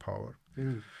wind power.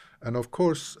 And of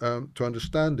course, to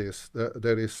understand this,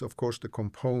 there is of course the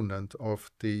component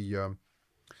of the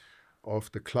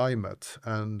climate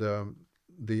and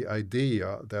the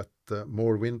idea that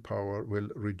more wind power will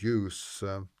reduce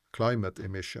climate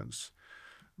emissions.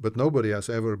 But nobody has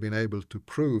ever been able to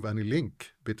prove any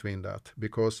link between that,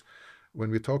 because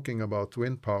when we're talking about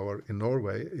wind power in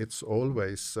Norway, it's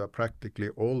always, practically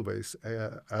always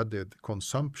added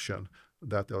consumption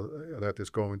that is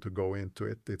going to go into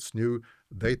it. It's new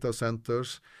data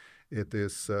centers. It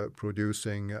is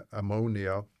producing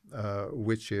ammonia,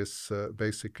 which is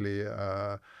basically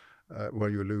where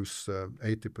you lose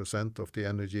 80% of the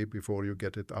energy before you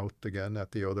get it out again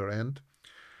at the other end.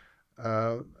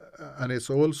 And it's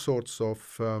all sorts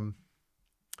of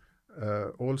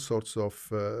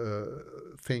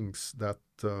things that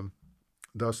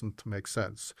doesn't make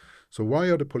sense. So why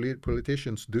are the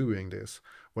politicians doing this?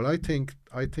 Well, I think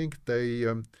they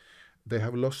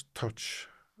have lost touch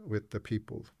with the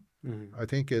people. Mm-hmm. I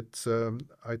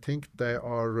think they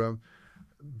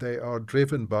are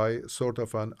driven by sort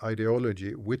of an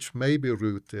ideology which may be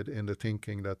rooted in the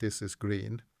thinking that this is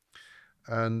green,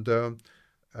 and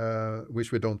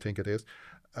which we don't think it is.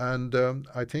 And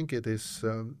I think it is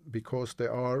because they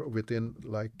are within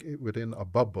a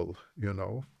bubble, you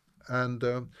know, and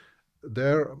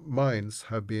their minds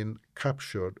have been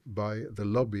captured by the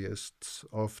lobbyists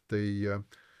of the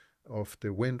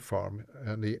wind farm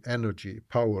and the energy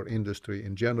power industry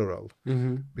in general,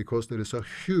 mm-hmm. because there is a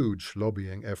huge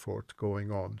lobbying effort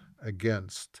going on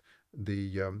against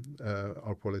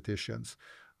our politicians.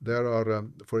 There are,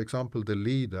 for example, the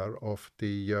leader of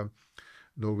the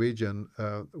Norwegian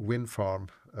wind farm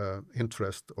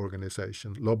interest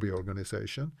organization, lobby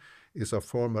organization, is a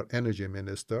former energy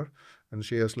minister, and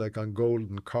she has like a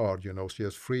golden card, you know, she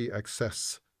has free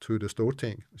access to the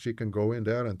Storting. She can go in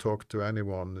there and talk to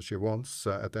anyone she wants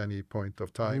at any point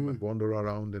of time, and wander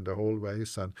around in the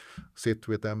hallways and sit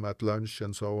with them at lunch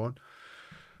and so on.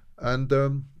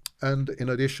 And in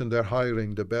addition, they're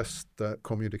hiring the best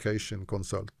communication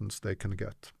consultants they can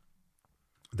get.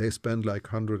 They spend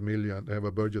like 100 million. They have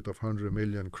a budget of 100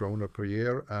 million kroner per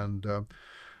year, and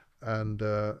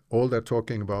all they're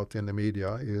talking about in the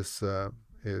media is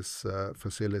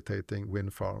facilitating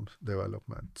wind farm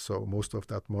development. So most of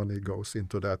that money goes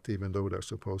into that, even though they're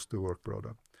supposed to work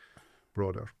broader.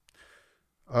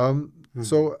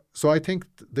 So I think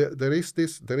there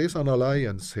is an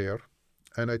alliance here,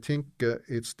 and I think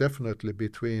it's definitely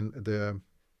between the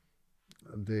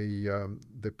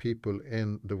people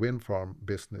in the wind farm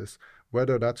business.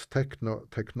 Whether that's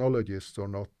technologists or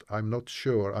not, I'm not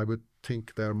sure. I would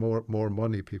think they're more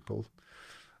money people.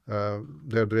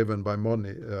 They're driven by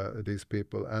money, these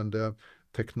people, and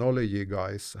technology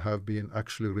guys have been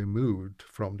actually removed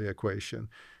from the equation.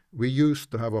 We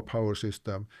used to have a power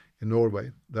system in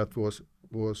Norway that was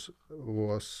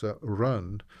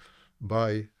run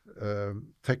by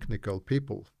technical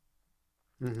people.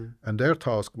 Mm-hmm. And their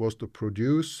task was to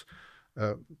produce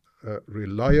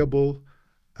reliable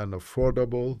and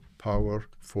affordable power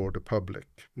for the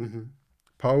public. Mm-hmm.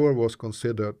 Power was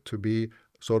considered to be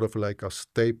sort of like a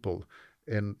staple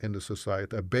in the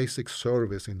society, a basic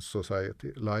service in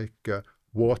society, like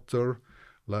water,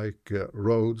 like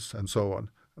roads, and so on,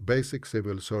 a basic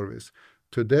civil service.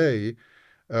 Today,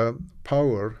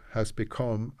 power has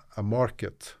become a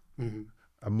market. Mm-hmm.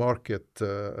 A market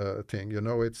thing, you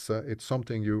know, it's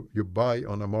something you buy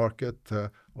on a market,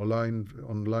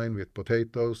 online with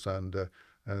potatoes and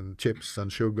chips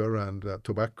and sugar and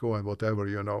tobacco and whatever,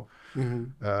 you know,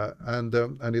 mm-hmm.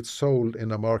 And it's sold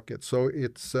in a market. So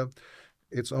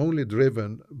it's only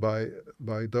driven by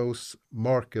those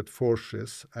market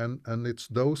forces, and it's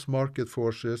those market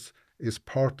forces is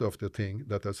part of the thing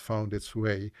that has found its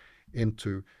way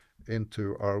into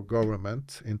our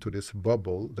government, into this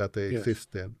bubble that they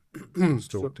exist in.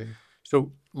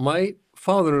 So my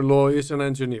father-in-law is an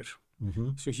engineer. Mm-hmm.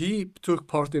 So he took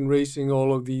part in raising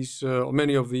all of these,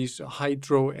 many of these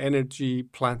hydro energy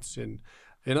plants in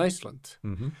Iceland.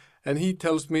 Mm-hmm. And he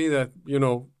tells me that, you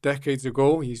know, decades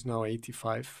ago, he's now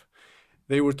 85,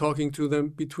 they were talking to them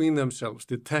between themselves.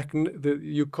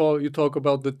 You talk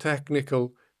about the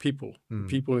technical people,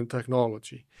 people in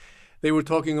technology. They were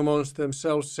talking amongst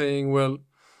themselves saying, well,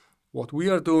 what we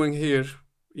are doing here,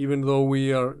 even though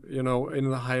we are, you know,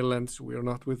 in the highlands, we are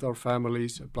not with our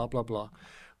families, blah, blah, blah.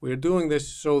 We are doing this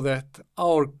so that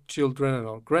our children and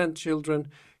our grandchildren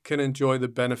can enjoy the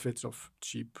benefits of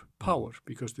cheap power,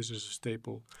 because this is a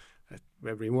staple that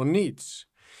everyone needs.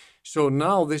 So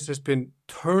now this has been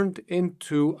turned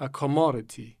into a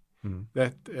commodity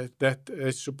that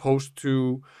is supposed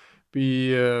to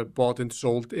be bought and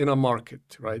sold in a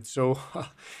market, right? So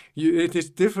it is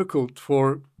difficult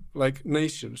for like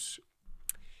nations,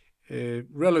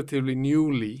 relatively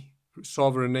newly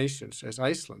sovereign nations as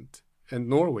Iceland and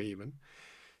Norway even,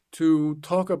 to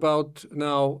talk about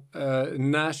now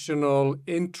national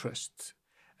interest,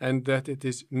 and that it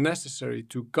is necessary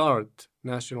to guard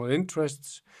national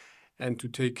interests and to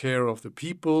take care of the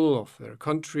people of their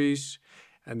countries,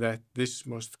 and that this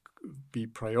must be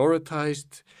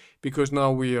prioritized because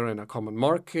now we are in a common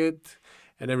market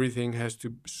and everything has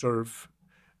to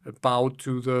bow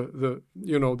to the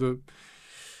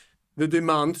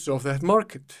demands of that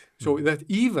market. So that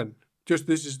even, just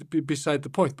this is beside the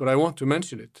point, but I want to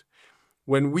mention it.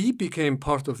 When we became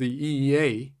part of the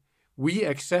EEA, we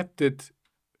accepted,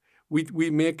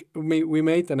 we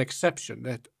made an exception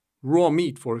that raw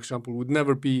meat, for example, would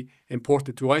never be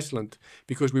imported to Iceland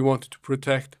because we wanted to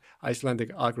protect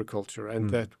Icelandic agriculture, and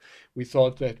that we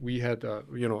thought that we had a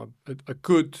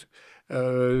good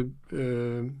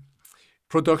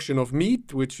production of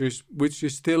meat, which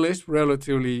still is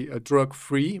relatively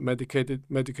drug-free,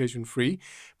 medication-free.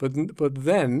 But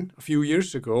then a few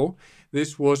years ago,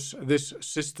 this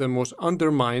system was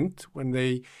undermined when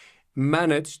they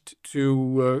managed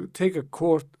to take a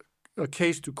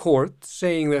case to court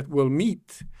saying that,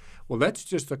 meat, that's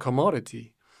just a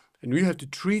commodity, and we have to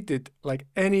treat it like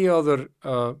any other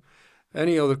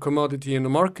commodity in the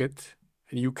market,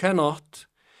 and you cannot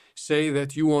say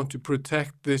that you want to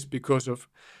protect this because of,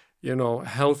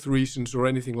 health reasons or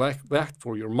anything like that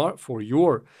for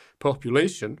your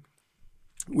population.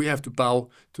 We have to bow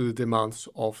to the demands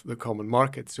of the common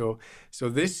market. So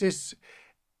this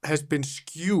has been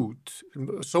skewed.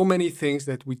 So many things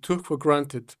that we took for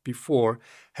granted before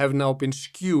have now been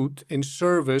skewed in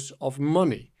service of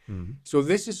money. Mm-hmm. So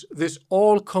this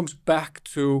all comes back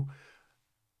to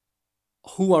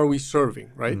who are we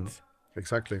serving, right?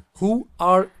 Exactly. Who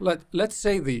are, let's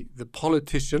say the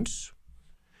politicians,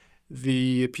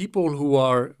 the people who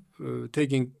are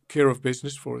taking care of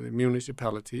business for the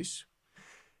municipalities,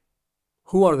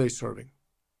 who are they serving?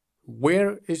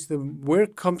 And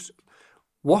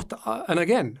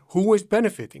again, who is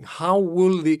benefiting? How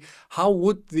would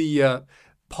the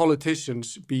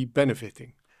politicians be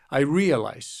benefiting? I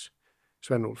realize,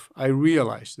 Sveinulf,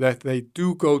 that they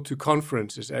do go to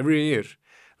conferences every year,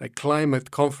 like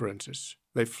climate conferences.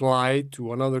 They fly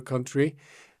to another country.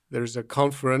 There's a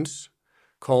conference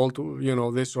called,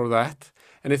 this or that.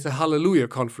 And it's a hallelujah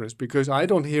conference because I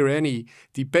don't hear any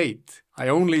debate. I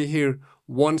only hear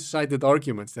one-sided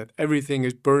arguments that everything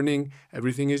is burning,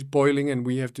 everything is boiling, and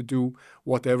we have to do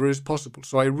whatever is possible.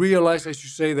 So I realize, as you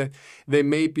say, that they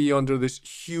may be under this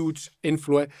huge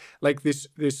influence, like this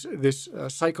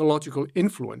psychological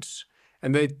influence,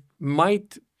 and they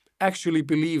might actually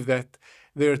believe that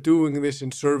they're doing this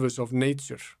in service of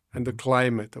nature and the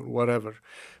climate or whatever.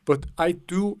 But I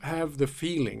do have the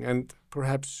feeling, and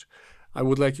perhaps I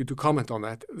would like you to comment on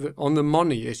that, on the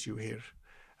money issue here,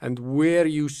 and where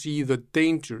you see the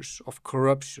dangers of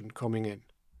corruption coming in.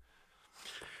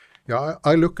 Yeah,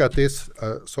 I look at this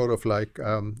sort of like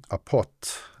a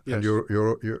pot, yes. And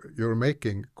you're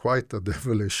making quite a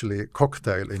devilishly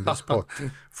cocktail in this pot.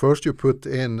 First, you put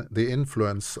in the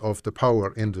influence of the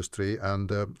power industry and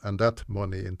that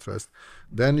money interest.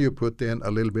 Then you put in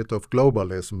a little bit of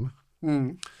globalism,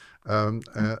 and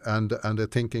the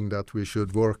thinking that we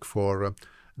should work for.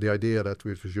 The idea that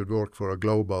we should work for a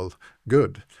global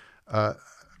good,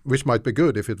 which might be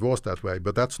good if it was that way,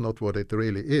 but that's not what it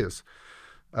really is.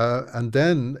 And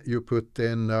then you put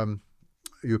in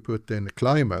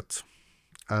climate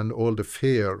and all the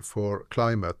fear for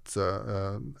climate,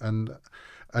 and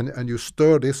you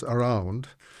stir this around,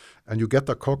 and you get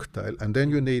a cocktail, and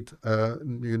then you need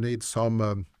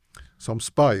some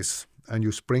spice, and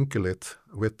you sprinkle it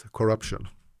with corruption.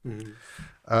 Mm-hmm.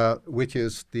 Which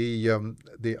is the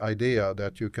idea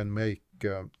that you can make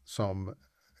you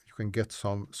can get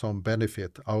some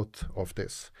benefit out of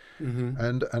this. Mm-hmm.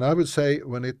 And I would say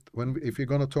if you're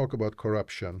going to talk about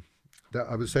corruption,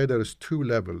 I would say there is two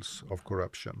levels of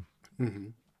corruption.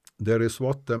 Mm-hmm. There is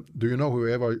do you know who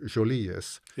Eva Joly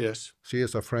is? Yes. She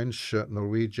is a French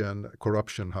Norwegian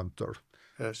corruption hunter.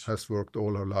 Yes. Has worked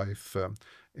all her life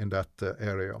in that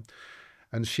area.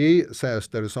 And she says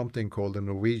there is something called the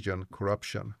Norwegian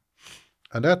corruption.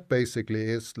 And that basically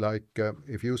is like,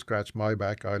 if you scratch my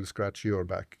back, I'll scratch your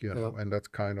back, and that's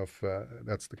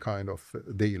the kind of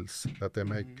deals that they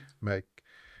make.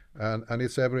 And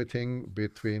it's everything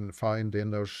between fine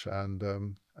dinners and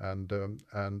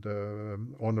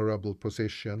honorable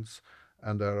positions.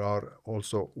 And there are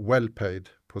also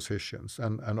well-paid positions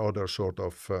and other sort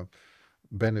of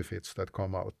benefits that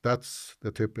come out. That's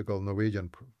the typical Norwegian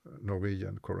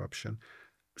corruption.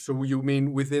 So you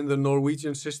mean within the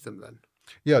Norwegian system then?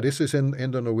 Yeah, this is in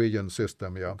the Norwegian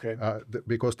system, yeah. Okay.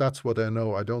 Because that's what I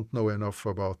know. I don't know enough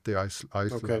about the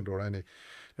Iceland or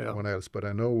anyone else, but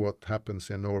I know what happens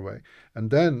in Norway.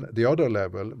 And then the other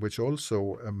level, which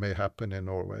also may happen in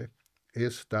Norway,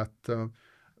 is that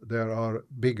there are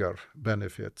bigger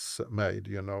benefits made.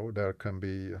 You know, there can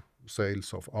be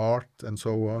sales of art and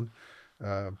so on.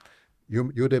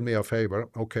 You did me a favor.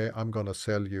 Okay, I'm going to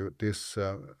sell you this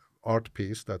art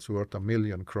piece that's worth 1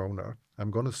 million kroner. I'm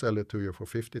going to sell it to you for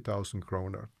 50,000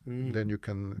 kroner. Then you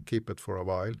can keep it for a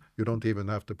while. You don't even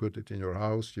have to put it in your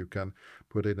house. You can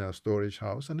put it in a storage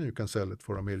house, and then you can sell it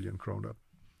for 1 million kroner.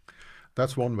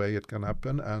 That's one way it can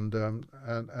happen. And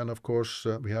of course,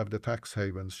 we have the tax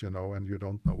havens, you know, and you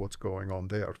don't know what's going on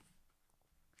there.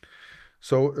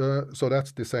 So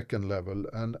that's the second level.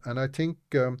 And I think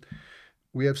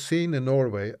we have seen in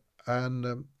Norway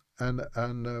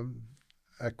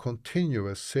a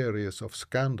continuous series of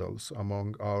scandals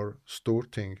among our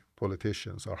Storting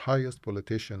politicians, our highest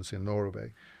politicians in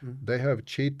Norway. They have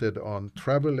cheated on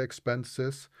travel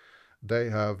expenses. They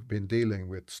have been dealing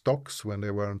with stocks when they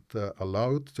weren't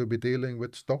allowed to be dealing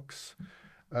with stocks.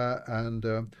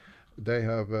 There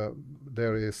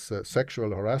is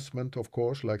sexual harassment, of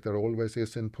course, like there always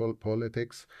is in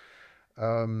politics.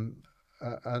 And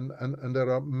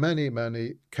there are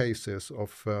many cases of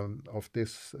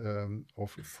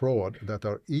fraud that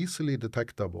are easily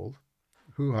detectable,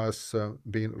 who has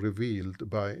been revealed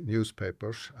by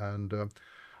newspapers and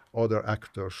other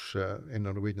actors in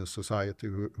Norwegian society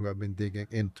who have been digging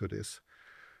into this.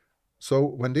 So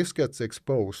when this gets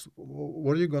exposed,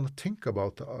 what are you going to think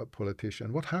about a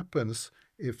politician? What happens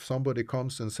if somebody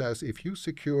comes and says, if you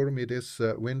secure me this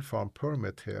wind farm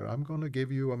permit here, I'm going to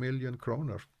give you 1 million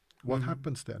kroner? What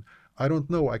happens then? I don't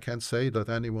know. I can't say that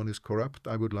anyone is corrupt.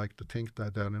 I would like to think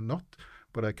that they're not,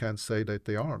 but I can't say that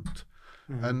they aren't.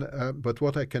 But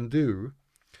what I can do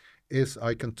is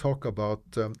I can talk about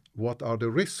what are the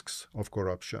risks of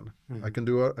corruption. I can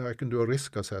do a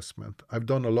risk assessment. I've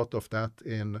done a lot of that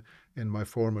in my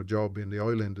former job in the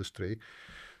oil industry.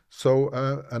 So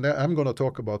and I'm going to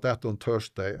talk about that on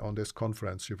Thursday on this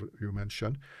conference you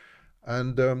mentioned.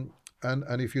 And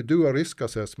if you do a risk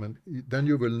assessment, then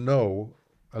you will know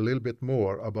a little bit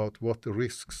more about what the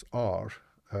risks are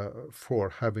for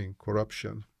having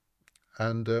corruption.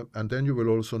 And then you will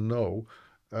also know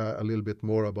a little bit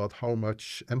more about how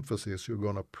much emphasis you're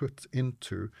going to put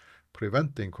into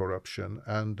preventing corruption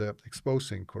and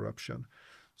exposing corruption.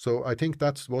 So I think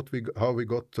that's how we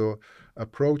got to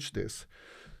approach this.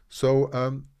 So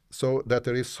that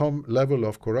there is some level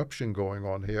of corruption going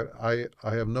on here, I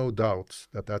have no doubts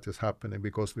that is happening,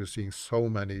 because we're seeing so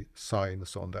many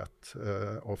signs on that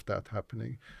of that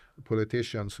happening.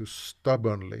 Politicians who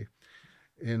stubbornly,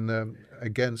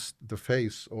 against the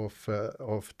face of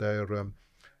their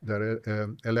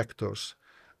electors,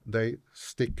 they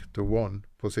stick to one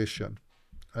position,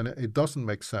 and it doesn't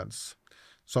make sense.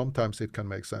 Sometimes it can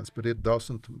make sense, but it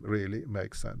doesn't really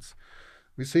make sense.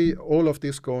 We see all of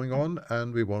this going on,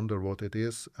 and we wonder what it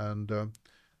is, and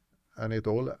it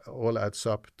all adds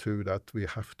up to that we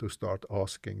have to start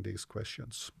asking these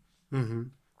questions.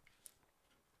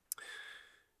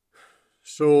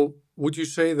 So, would you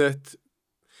say that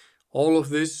all of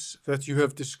this that you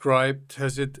have described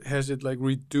has it like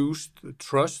reduced the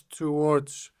trust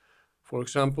towards, for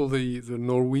example, the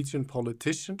Norwegian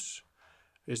politicians?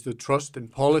 Is the trust in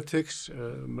politics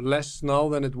less now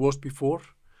than it was before?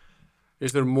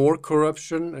 Is there more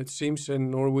corruption, it seems, in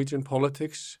Norwegian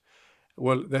politics,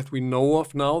 well, that we know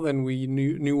of now than we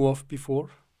knew of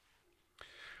before?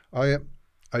 I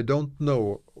don't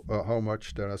know how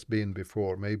much there has been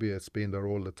before. Maybe it's been there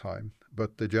all the time.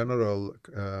 But the general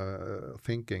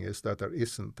thinking is that there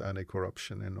isn't any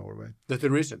corruption in Norway. That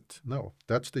there isn't? No,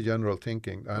 that's the general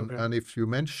thinking. And if you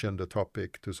mention the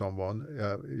topic to someone,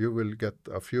 you will get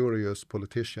a furious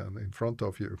politician in front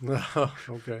of you.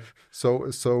 Okay. So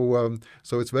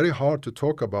it's very hard to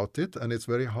talk about it, and it's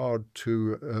very hard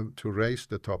to raise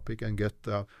the topic and get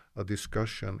a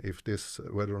discussion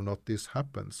whether or not this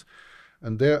happens.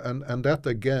 And that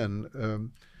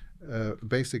again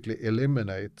basically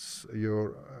eliminates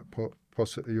your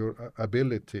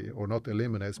ability, or not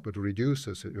eliminates, but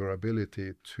reduces your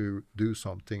ability to do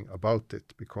something about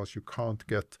it, because you can't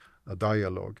get a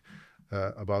dialogue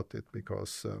about it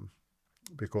because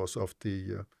of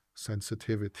the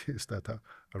sensitivities that have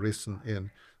arisen in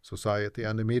society,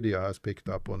 and the media has picked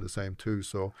up on the same too.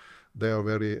 So they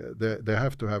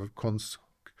have to have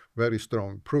very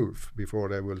strong proof before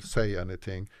they will say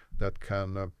anything that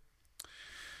can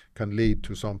can lead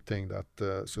to something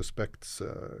that suspects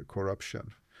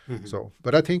corruption. So,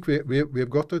 but I think we've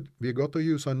got to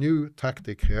use a new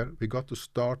tactic here. We got to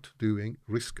start doing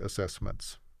risk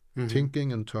assessments,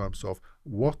 thinking in terms of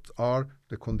what are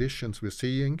the conditions we're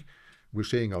seeing. We're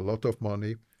seeing a lot of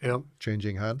money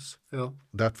changing hands.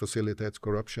 That facilitates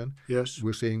corruption. Yes.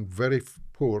 We're seeing very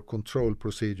poor control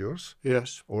procedures.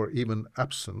 Yes. Or even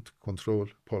absent control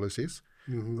policies.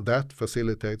 That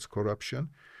facilitates corruption.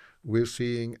 We're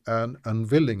seeing an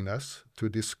unwillingness to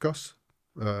discuss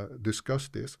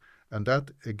this, and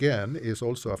that again is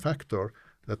also a factor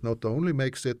that not only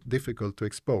makes it difficult to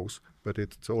expose, but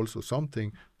it's also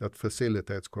something that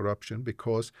facilitates corruption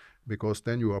because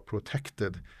then you are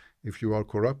protected. If you are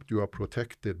corrupt, you are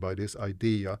protected by this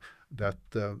idea that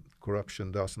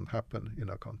corruption doesn't happen in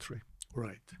a country.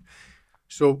 Right.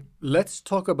 So let's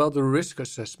talk about the risk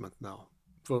assessment now.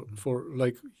 For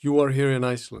like you are here in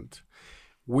Iceland.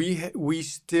 We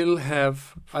still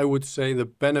have, I would say, the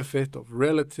benefit of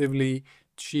relatively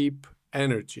cheap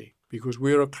energy because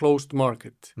we're a closed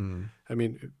market. I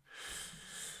mean,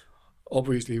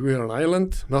 obviously we're an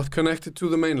island, not connected to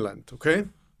the mainland, okay?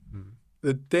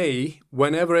 The day,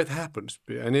 whenever it happens,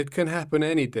 and it can happen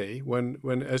any day, when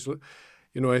as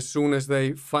you know, as soon as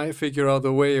they figure out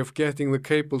a way of getting the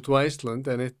cable to Iceland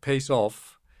and it pays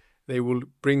off, they will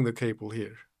bring the cable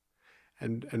here.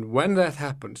 And when that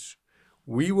happens,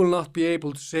 we will not be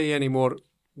able to say anymore,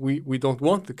 we don't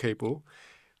want the cable,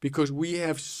 because we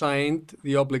have signed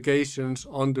the obligations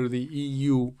under the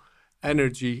EU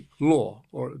energy law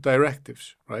or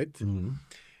directives, right?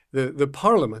 The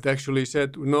parliament actually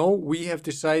said, no, we have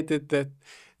decided that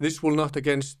this will not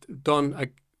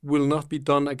be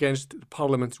done against the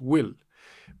parliament's will.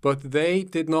 But they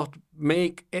did not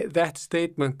make that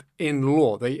statement in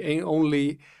law. They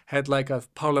only had like a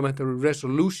parliamentary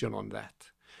resolution on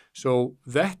that. So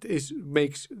that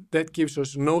gives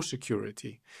us no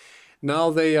security. Now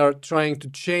they are trying to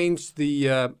change they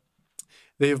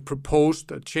have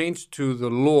proposed a change to the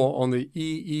law on the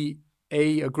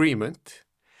EEA agreement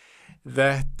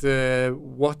that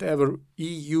whatever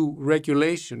EU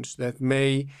regulations that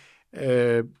may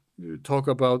talk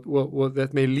about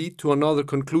that may lead to another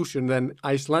conclusion than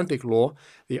Icelandic law,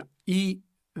 the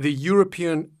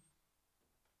European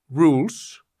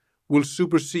rules will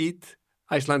supersede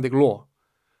Icelandic law.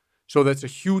 So that's a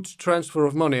huge transfer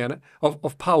of money and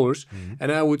of powers, and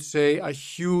I would say a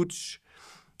huge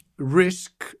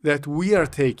risk that we are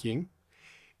taking,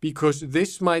 because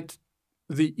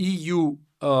the EU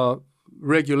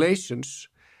regulations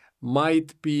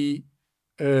might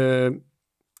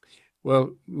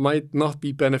not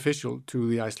be beneficial to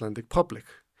the Icelandic public.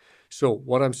 So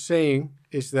what I'm saying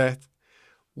is that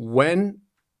when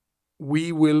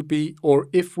we will be, or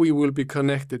if we will be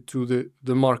connected to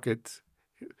the market,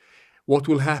 what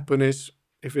will happen is,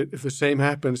 if the same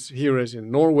happens here as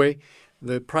in Norway,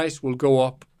 the price will go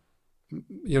up,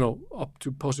 up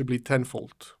to possibly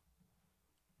tenfold.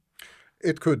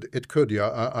 It could,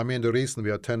 yeah. I mean, the reason we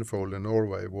are tenfold in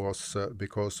Norway was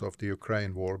because of the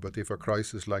Ukraine war. But if a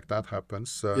crisis like that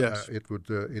happens, yes. It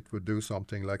would do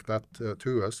something like that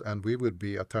to us, and we would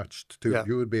be attached to. Yeah.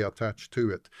 You would be attached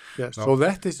to it. Yes. So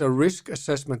that is a risk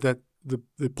assessment that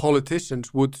the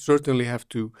politicians would certainly have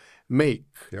to make.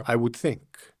 Yeah. I would think.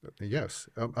 Yes.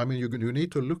 I mean, you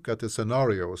need to look at the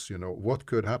scenarios. What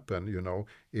could happen.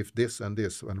 If this and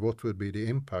this, and what would be the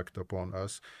impact upon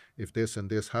us if this and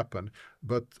this happen.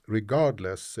 But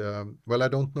regardless, I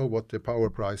don't know what the power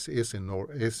price is in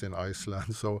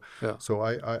Iceland, so yeah. So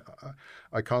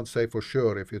I can't say for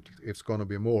sure if it's going to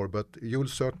be more, but you'll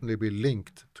certainly be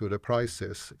linked to the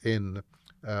prices in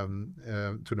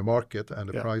to the market and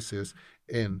the yeah. prices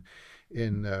in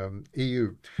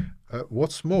EU.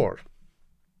 What's more,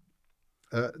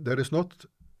 there is not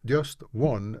just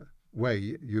one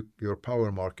way your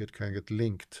power market can get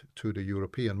linked to the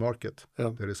European market.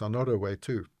 Yeah. There is another way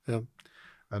too, yeah.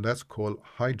 and that's called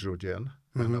hydrogen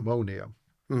and ammonia.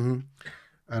 Mm-hmm.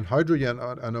 And hydrogen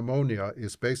and ammonia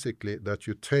is basically that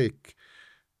you take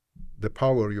the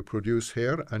power you produce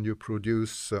here and you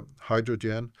produce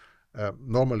hydrogen.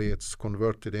 Normally it's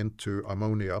converted into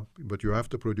ammonia, but you have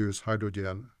to produce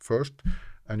hydrogen first,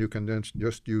 and you can then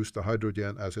just use the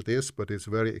hydrogen as it is, but it's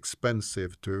very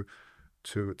expensive to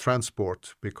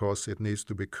transport because it needs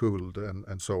to be cooled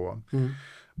and so on.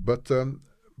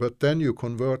 But then you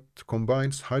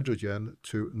combines hydrogen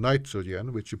to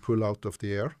nitrogen, which you pull out of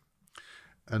the air,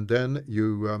 and then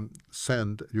you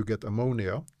get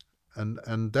ammonia,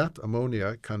 and that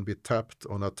ammonia can be tapped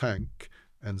on a tank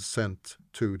and sent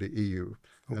to the EU.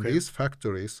 Okay. And these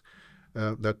factories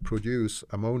that produce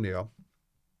ammonia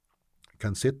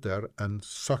can sit there and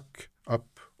suck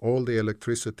up all the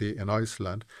electricity in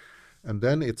Iceland. And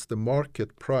then it's the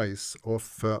market price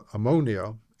of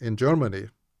ammonia in Germany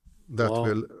that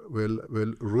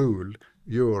will rule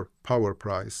your power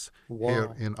price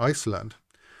here in Iceland.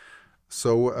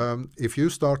 So if you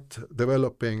start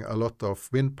developing a lot of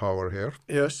wind power here,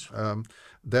 yes,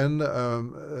 then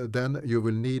you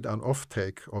will need an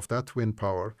offtake of that wind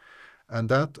power, and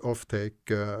that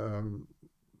offtake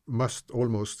must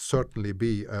almost certainly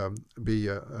be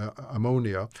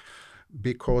ammonia,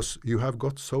 because you have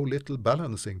got so little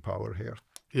balancing power here.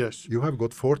 Yes. You have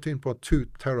got 14.2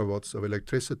 terawatts of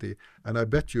electricity, and I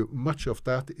bet you much of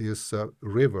that is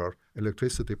river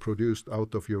electricity produced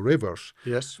out of your rivers,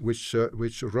 yes, which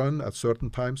run at certain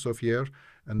times of year,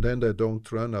 and then they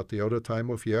don't run at the other time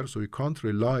of year. So you can't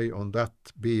rely on that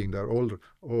being there always.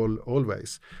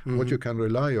 Mm-hmm. What you can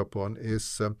rely upon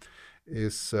is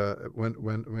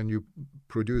when you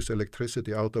produce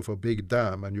electricity out of a big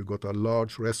dam and you got a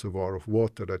large reservoir of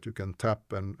water that you can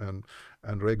tap and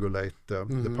regulate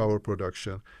the power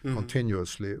production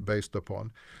continuously based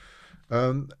upon.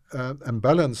 And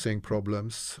balancing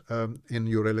problems in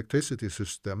your electricity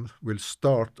system will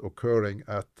start occurring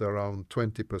at around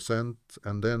 20%,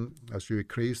 and then as you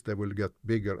increase, they will get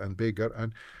bigger and bigger,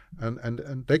 and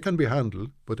they can be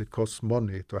handled, but it costs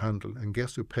money to handle. And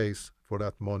guess who pays for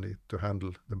that money to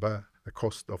handle the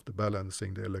cost of the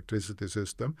balancing the electricity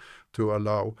system to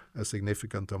allow a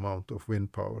significant amount of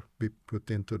wind power be put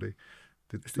into the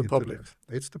public.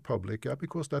 It's the public, yeah,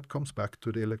 because that comes back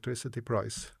to the electricity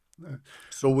price.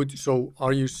 So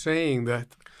are you saying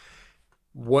that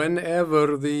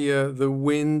whenever the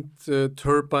wind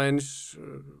turbines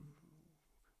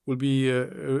will be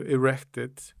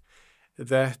erected,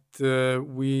 that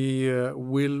we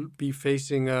will be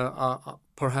facing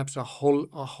perhaps a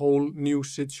whole new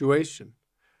situation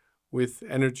with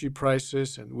energy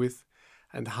prices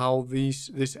and how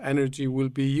this energy will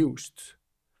be used?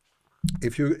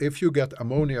 If you get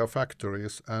ammonia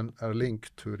factories and a link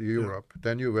to Europe,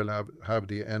 then you will have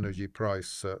the energy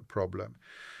price problem.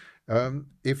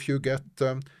 If you get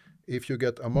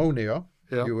ammonia,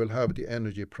 you will have the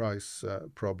energy price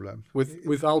problem.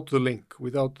 Without the link,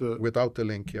 without the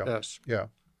link, yeah. Yes. Yeah.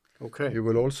 Okay. You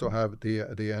will also have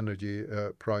the energy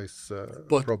price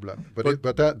problem,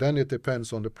 but then it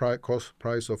depends on the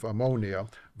price of ammonia.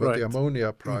 But right. The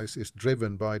ammonia price is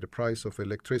driven by the price of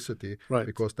electricity, right.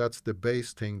 because that's the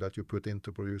base thing that you put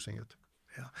into producing it.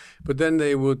 Yeah, but then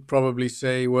they would probably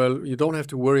say, well, you don't have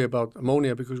to worry about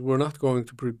ammonia because we're not going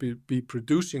to be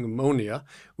producing ammonia.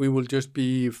 We will just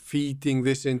be feeding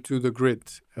this into the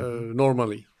grid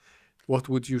normally. What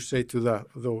would you say to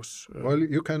those? Well,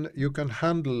 you can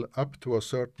handle up to a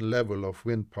certain level of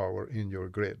wind power in your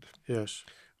grid. Yes.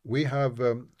 We have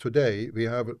today we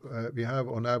have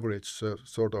on average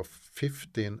sort of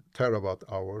 15 terawatt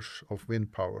hours of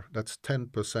wind power. That's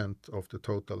 10% of the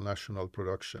total national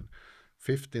production.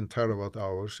 15 terawatt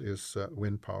hours is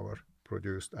wind power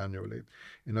produced annually.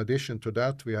 In addition to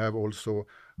that, we have also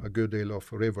a good deal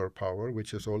of river power,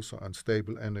 which is also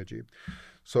unstable energy.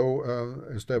 So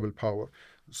unstable power.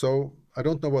 So I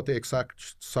don't know what the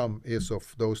exact sum is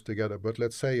of those together, but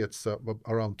let's say it's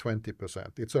around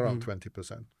 20%. It's around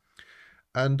 20%.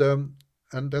 And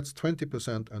that's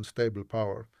 20% unstable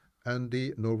power. And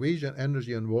the Norwegian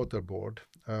Energy and Water Board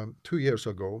 2 years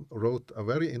ago wrote a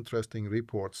very interesting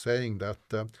report saying that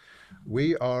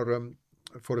we are,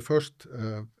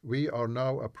 we are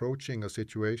now approaching a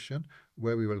situation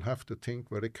where we will have to think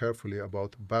very carefully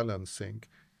about balancing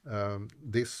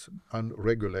this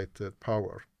unregulated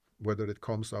power, whether it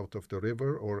comes out of the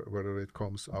river or whether it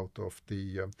comes out of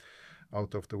the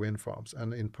wind farms.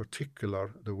 And in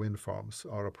particular, the wind farms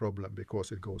are a problem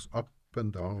because it goes up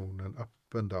and down and up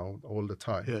and down all the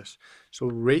time. Yes.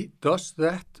 So does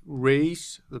that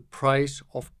raise the price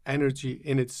of energy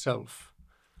in itself?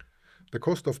 The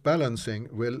cost of balancing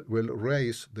will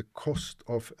raise the cost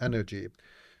of energy.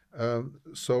 And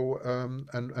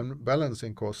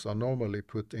balancing costs are normally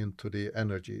put into the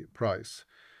energy price.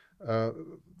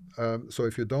 So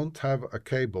if you don't have a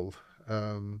cable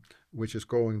which is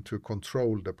going to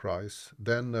control the price,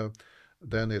 then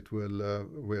it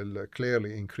will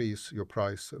clearly increase your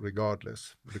price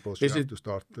regardless, because you have to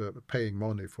start paying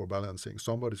money for balancing.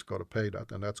 Somebody's got to pay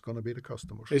that, and that's going to be the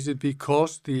customers. Is it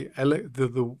because the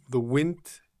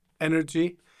wind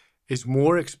energy is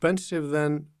more expensive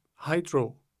than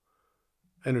hydro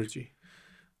energy?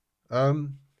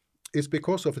 It's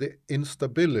because of the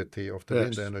instability of the yes.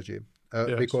 wind energy.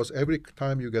 Yes. because every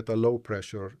time you get a low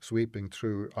pressure sweeping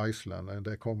through Iceland, and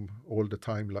they come all the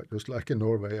time, just like in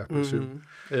Norway, I presume.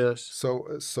 Yes. So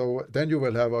then you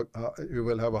will have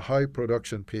a high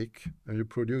production peak, and you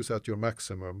produce at your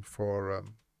maximum for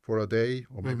a day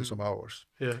or maybe some hours.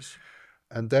 Yes.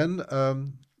 And then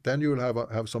you will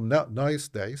have some nice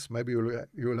days. Maybe you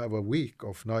will have a week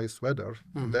of nice weather,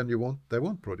 and then they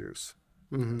won't produce.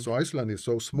 So Iceland is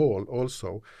so small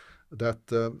also that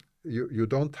you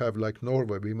don't have, like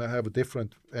Norway. We may have a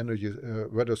different energy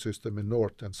weather system in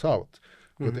north and south,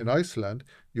 but in Iceland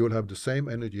you will have the same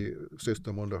energy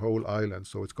system on the whole island.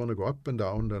 So it's going to go up and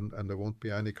down, and there won't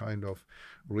be any kind of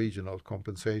regional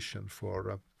compensation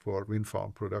for wind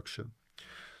farm production.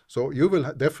 So you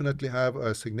will definitely have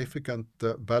a significant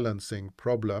balancing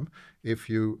problem if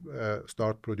you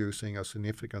start producing a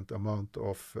significant amount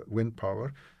of wind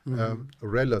power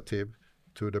relative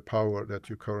to the power that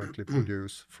you currently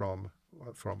produce from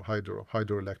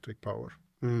hydroelectric power.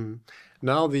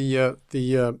 Now we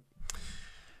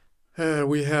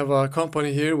have a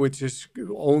company here which is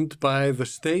owned by the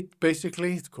state,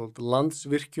 basically. It's called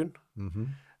Landsvirkjun.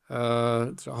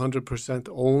 It's 100%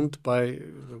 owned by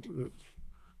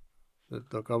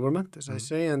the government, as I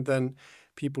say, and then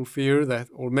people fear that,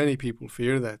 or many people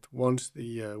fear that, once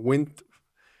the wind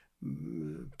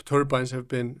turbines have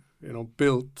been,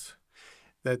 built,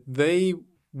 that they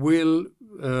will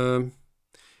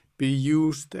be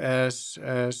used as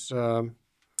a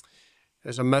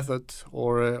method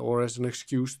or as an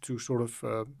excuse to sort of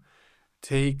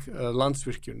take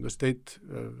Landsvirkjun, the state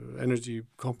energy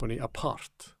company,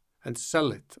 apart and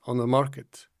sell it on the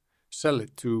market, sell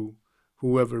it to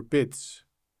whoever bids.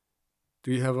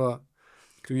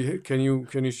 Can you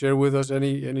share with us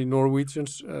any Norwegian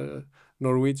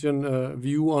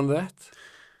view on that?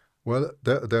 Well,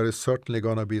 there is certainly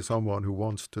going to be someone who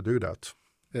wants to do that.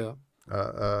 Yeah.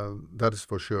 That is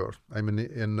for sure. I mean,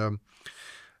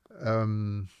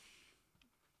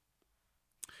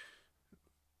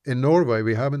 in Norway,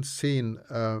 we haven't seen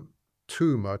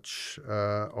too much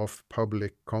of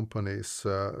public companies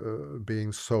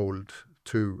being sold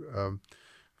to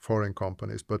foreign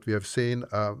companies, but we have seen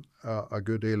a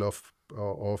good deal of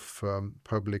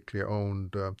publicly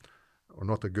owned, or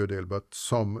not a good deal, but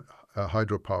some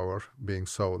hydropower being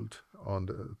sold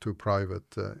to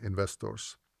private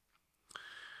investors.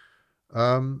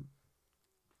 But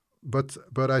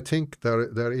I think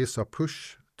there is a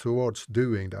push towards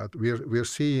doing that. We're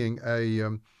seeing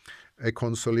a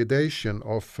consolidation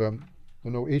of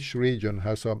each region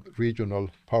has a regional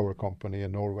power company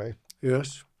in Norway.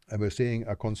 Yes. And we're seeing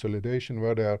a consolidation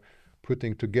where they're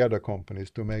putting together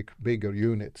companies to make bigger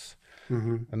units.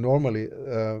 And normally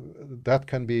that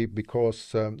can be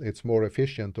because it's more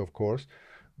efficient, of course,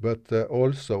 but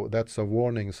also that's a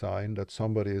warning sign that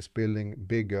somebody is building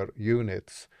bigger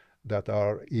units that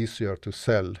are easier to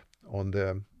sell on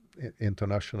the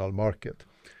international market.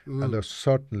 And there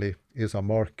certainly is a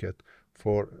market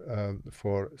for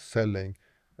selling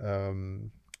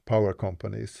power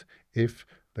companies if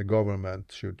the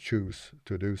government should choose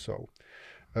to do so.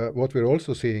 What we're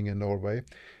also seeing in Norway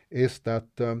is that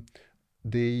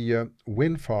the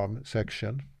wind farm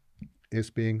section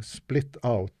is being split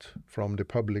out from the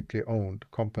publicly owned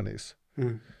companies.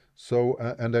 So,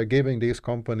 and they're giving these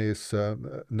companies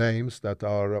names that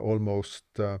are almost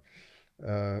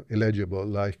illegible,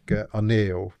 like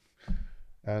Aneo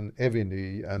and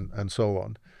Eviny and so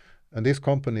on. And these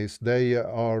companies, they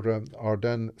are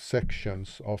then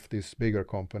sections of these bigger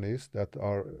companies that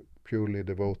are purely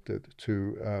devoted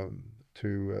to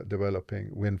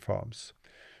developing wind farms.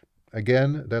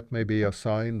 Again, that may be a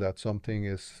sign that something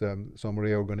is, some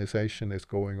reorganization is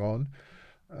going on,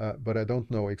 but I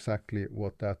don't know exactly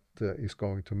what that is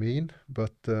going to mean.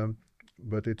 But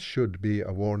it should be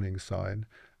a warning sign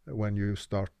when you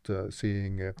start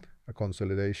seeing a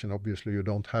consolidation. Obviously, you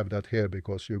don't have that here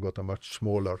because you got a much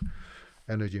smaller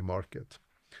energy market.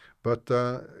 But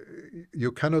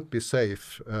you cannot be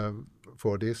safe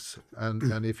for this,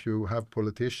 and if you have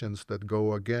politicians that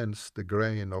go against the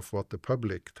grain of what the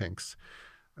public thinks,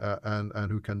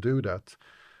 and who can do that,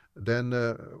 then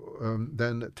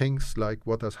things like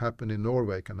what has happened in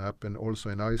Norway can happen also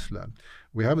in Iceland.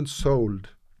 We haven't sold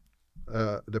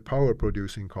the power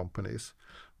producing companies,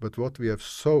 but what we have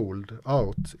sold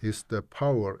out is the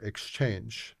power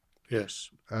exchange.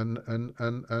 Yes. And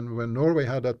when Norway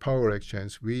had that power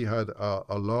exchange, we had a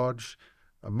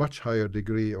much higher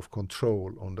degree of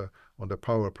control on the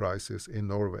power prices in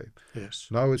Norway. Yes.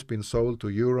 Now it's been sold to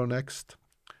Euronext,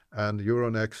 and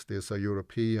Euronext is a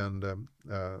European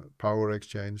power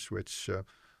exchange which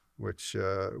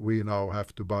we now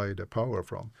have to buy the power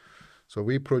from. So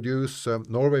we produce,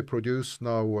 Norway produce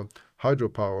now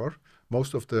hydropower.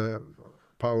 Most of the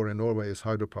power in Norway is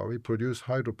hydropower. We produce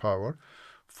hydropower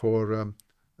for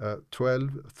 12,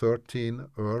 13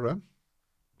 øre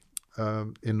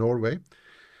in Norway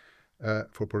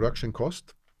for production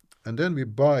cost. And then we,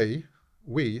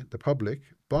 the public,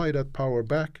 buy that power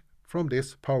back from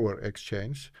this power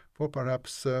exchange for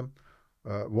perhaps 1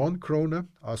 krone,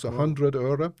 also 100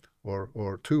 øre,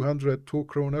 or 2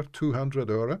 kroner, 200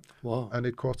 øre. Wow. And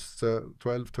it costs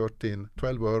 12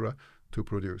 øre to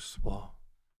produce. Wow.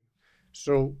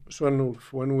 So,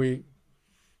 Sveinulf, when we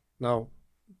now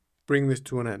bring this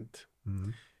to an end,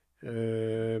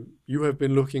 you have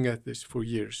been looking at this for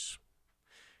years.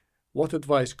 What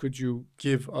advice could you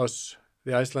give us,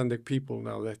 the Icelandic people,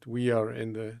 now that we are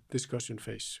in the discussion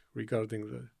phase regarding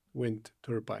the wind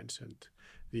turbines and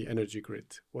the energy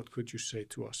grid? What could you say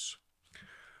to us?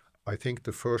 I think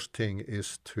the first thing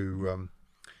is to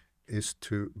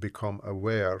become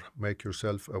aware, make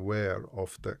yourself aware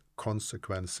of the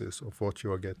consequences of what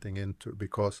you are getting into,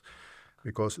 because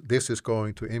this is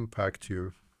going to impact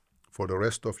you for the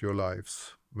rest of your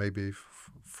lives, maybe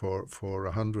for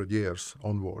 100 years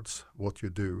onwards, what you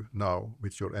do now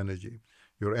with your energy.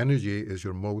 Your energy is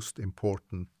your most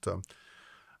important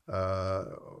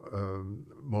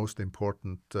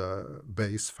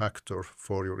base factor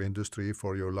for your industry,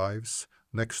 for your lives,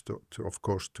 next to of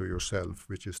course, to yourself,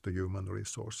 which is the human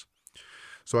resource.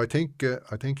 So I think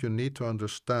you need to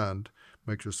understand,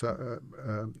 make yourself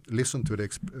listen to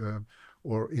the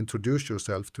or introduce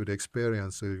yourself to the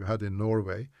experience that you had in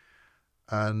Norway,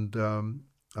 and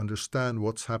understand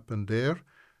what's happened there,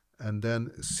 and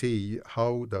then see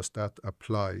how does that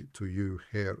apply to you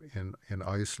here in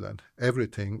Iceland.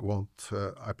 Everything won't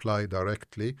apply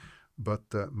directly, but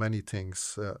many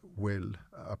things will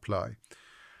apply.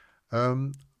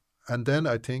 And then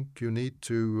I think you need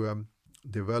to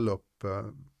develop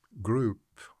a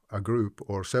group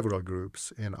or several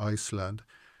groups in Iceland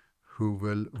who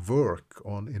will work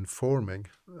on informing,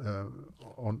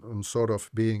 on sort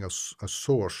of being a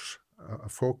source, a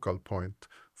focal point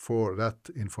for that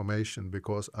information,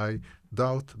 because I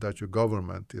doubt that your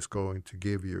government is going to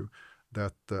give you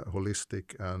that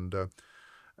holistic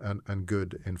and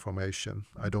good information.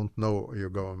 I don't know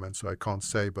your government, so I can't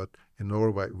say, but in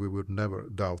Norway we would never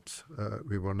doubt,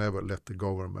 we will never let the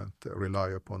government rely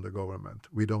upon the government.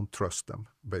 We don't trust them,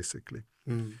 basically.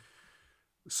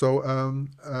 So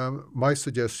my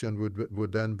suggestion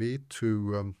would then be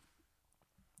to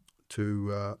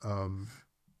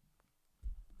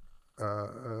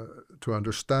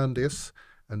understand this,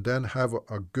 and then have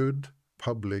a good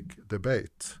public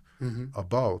debate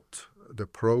about the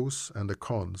pros and the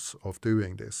cons of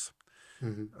doing this,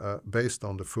 based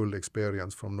on the full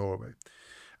experience from Norway.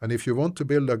 And if you want to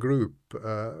build a group,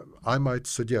 I might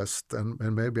suggest, and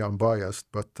maybe I'm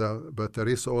biased, but there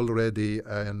is already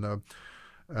an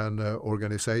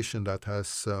organization that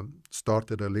has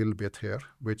started a little bit here,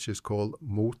 which is called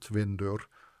Motvind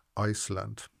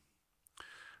Iceland.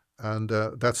 And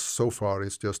that's so far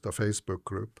is just a Facebook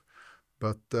group,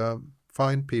 but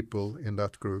find people in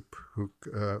that group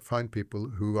find people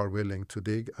who are willing to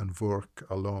dig and work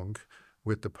along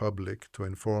with the public to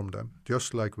inform them,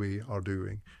 just like we are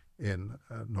doing in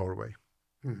Norway.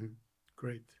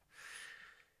 Great.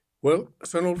 Well,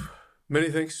 Sveinulf,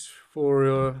 many thanks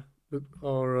for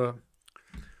our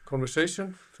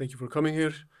conversation. Thank you for coming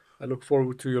here. I look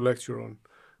forward to your lecture on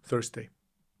Thursday.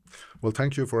 Well,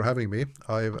 thank you for having me.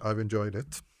 I've enjoyed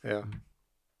it. Yeah.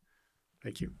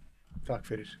 Thank you. Takk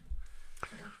fyrir.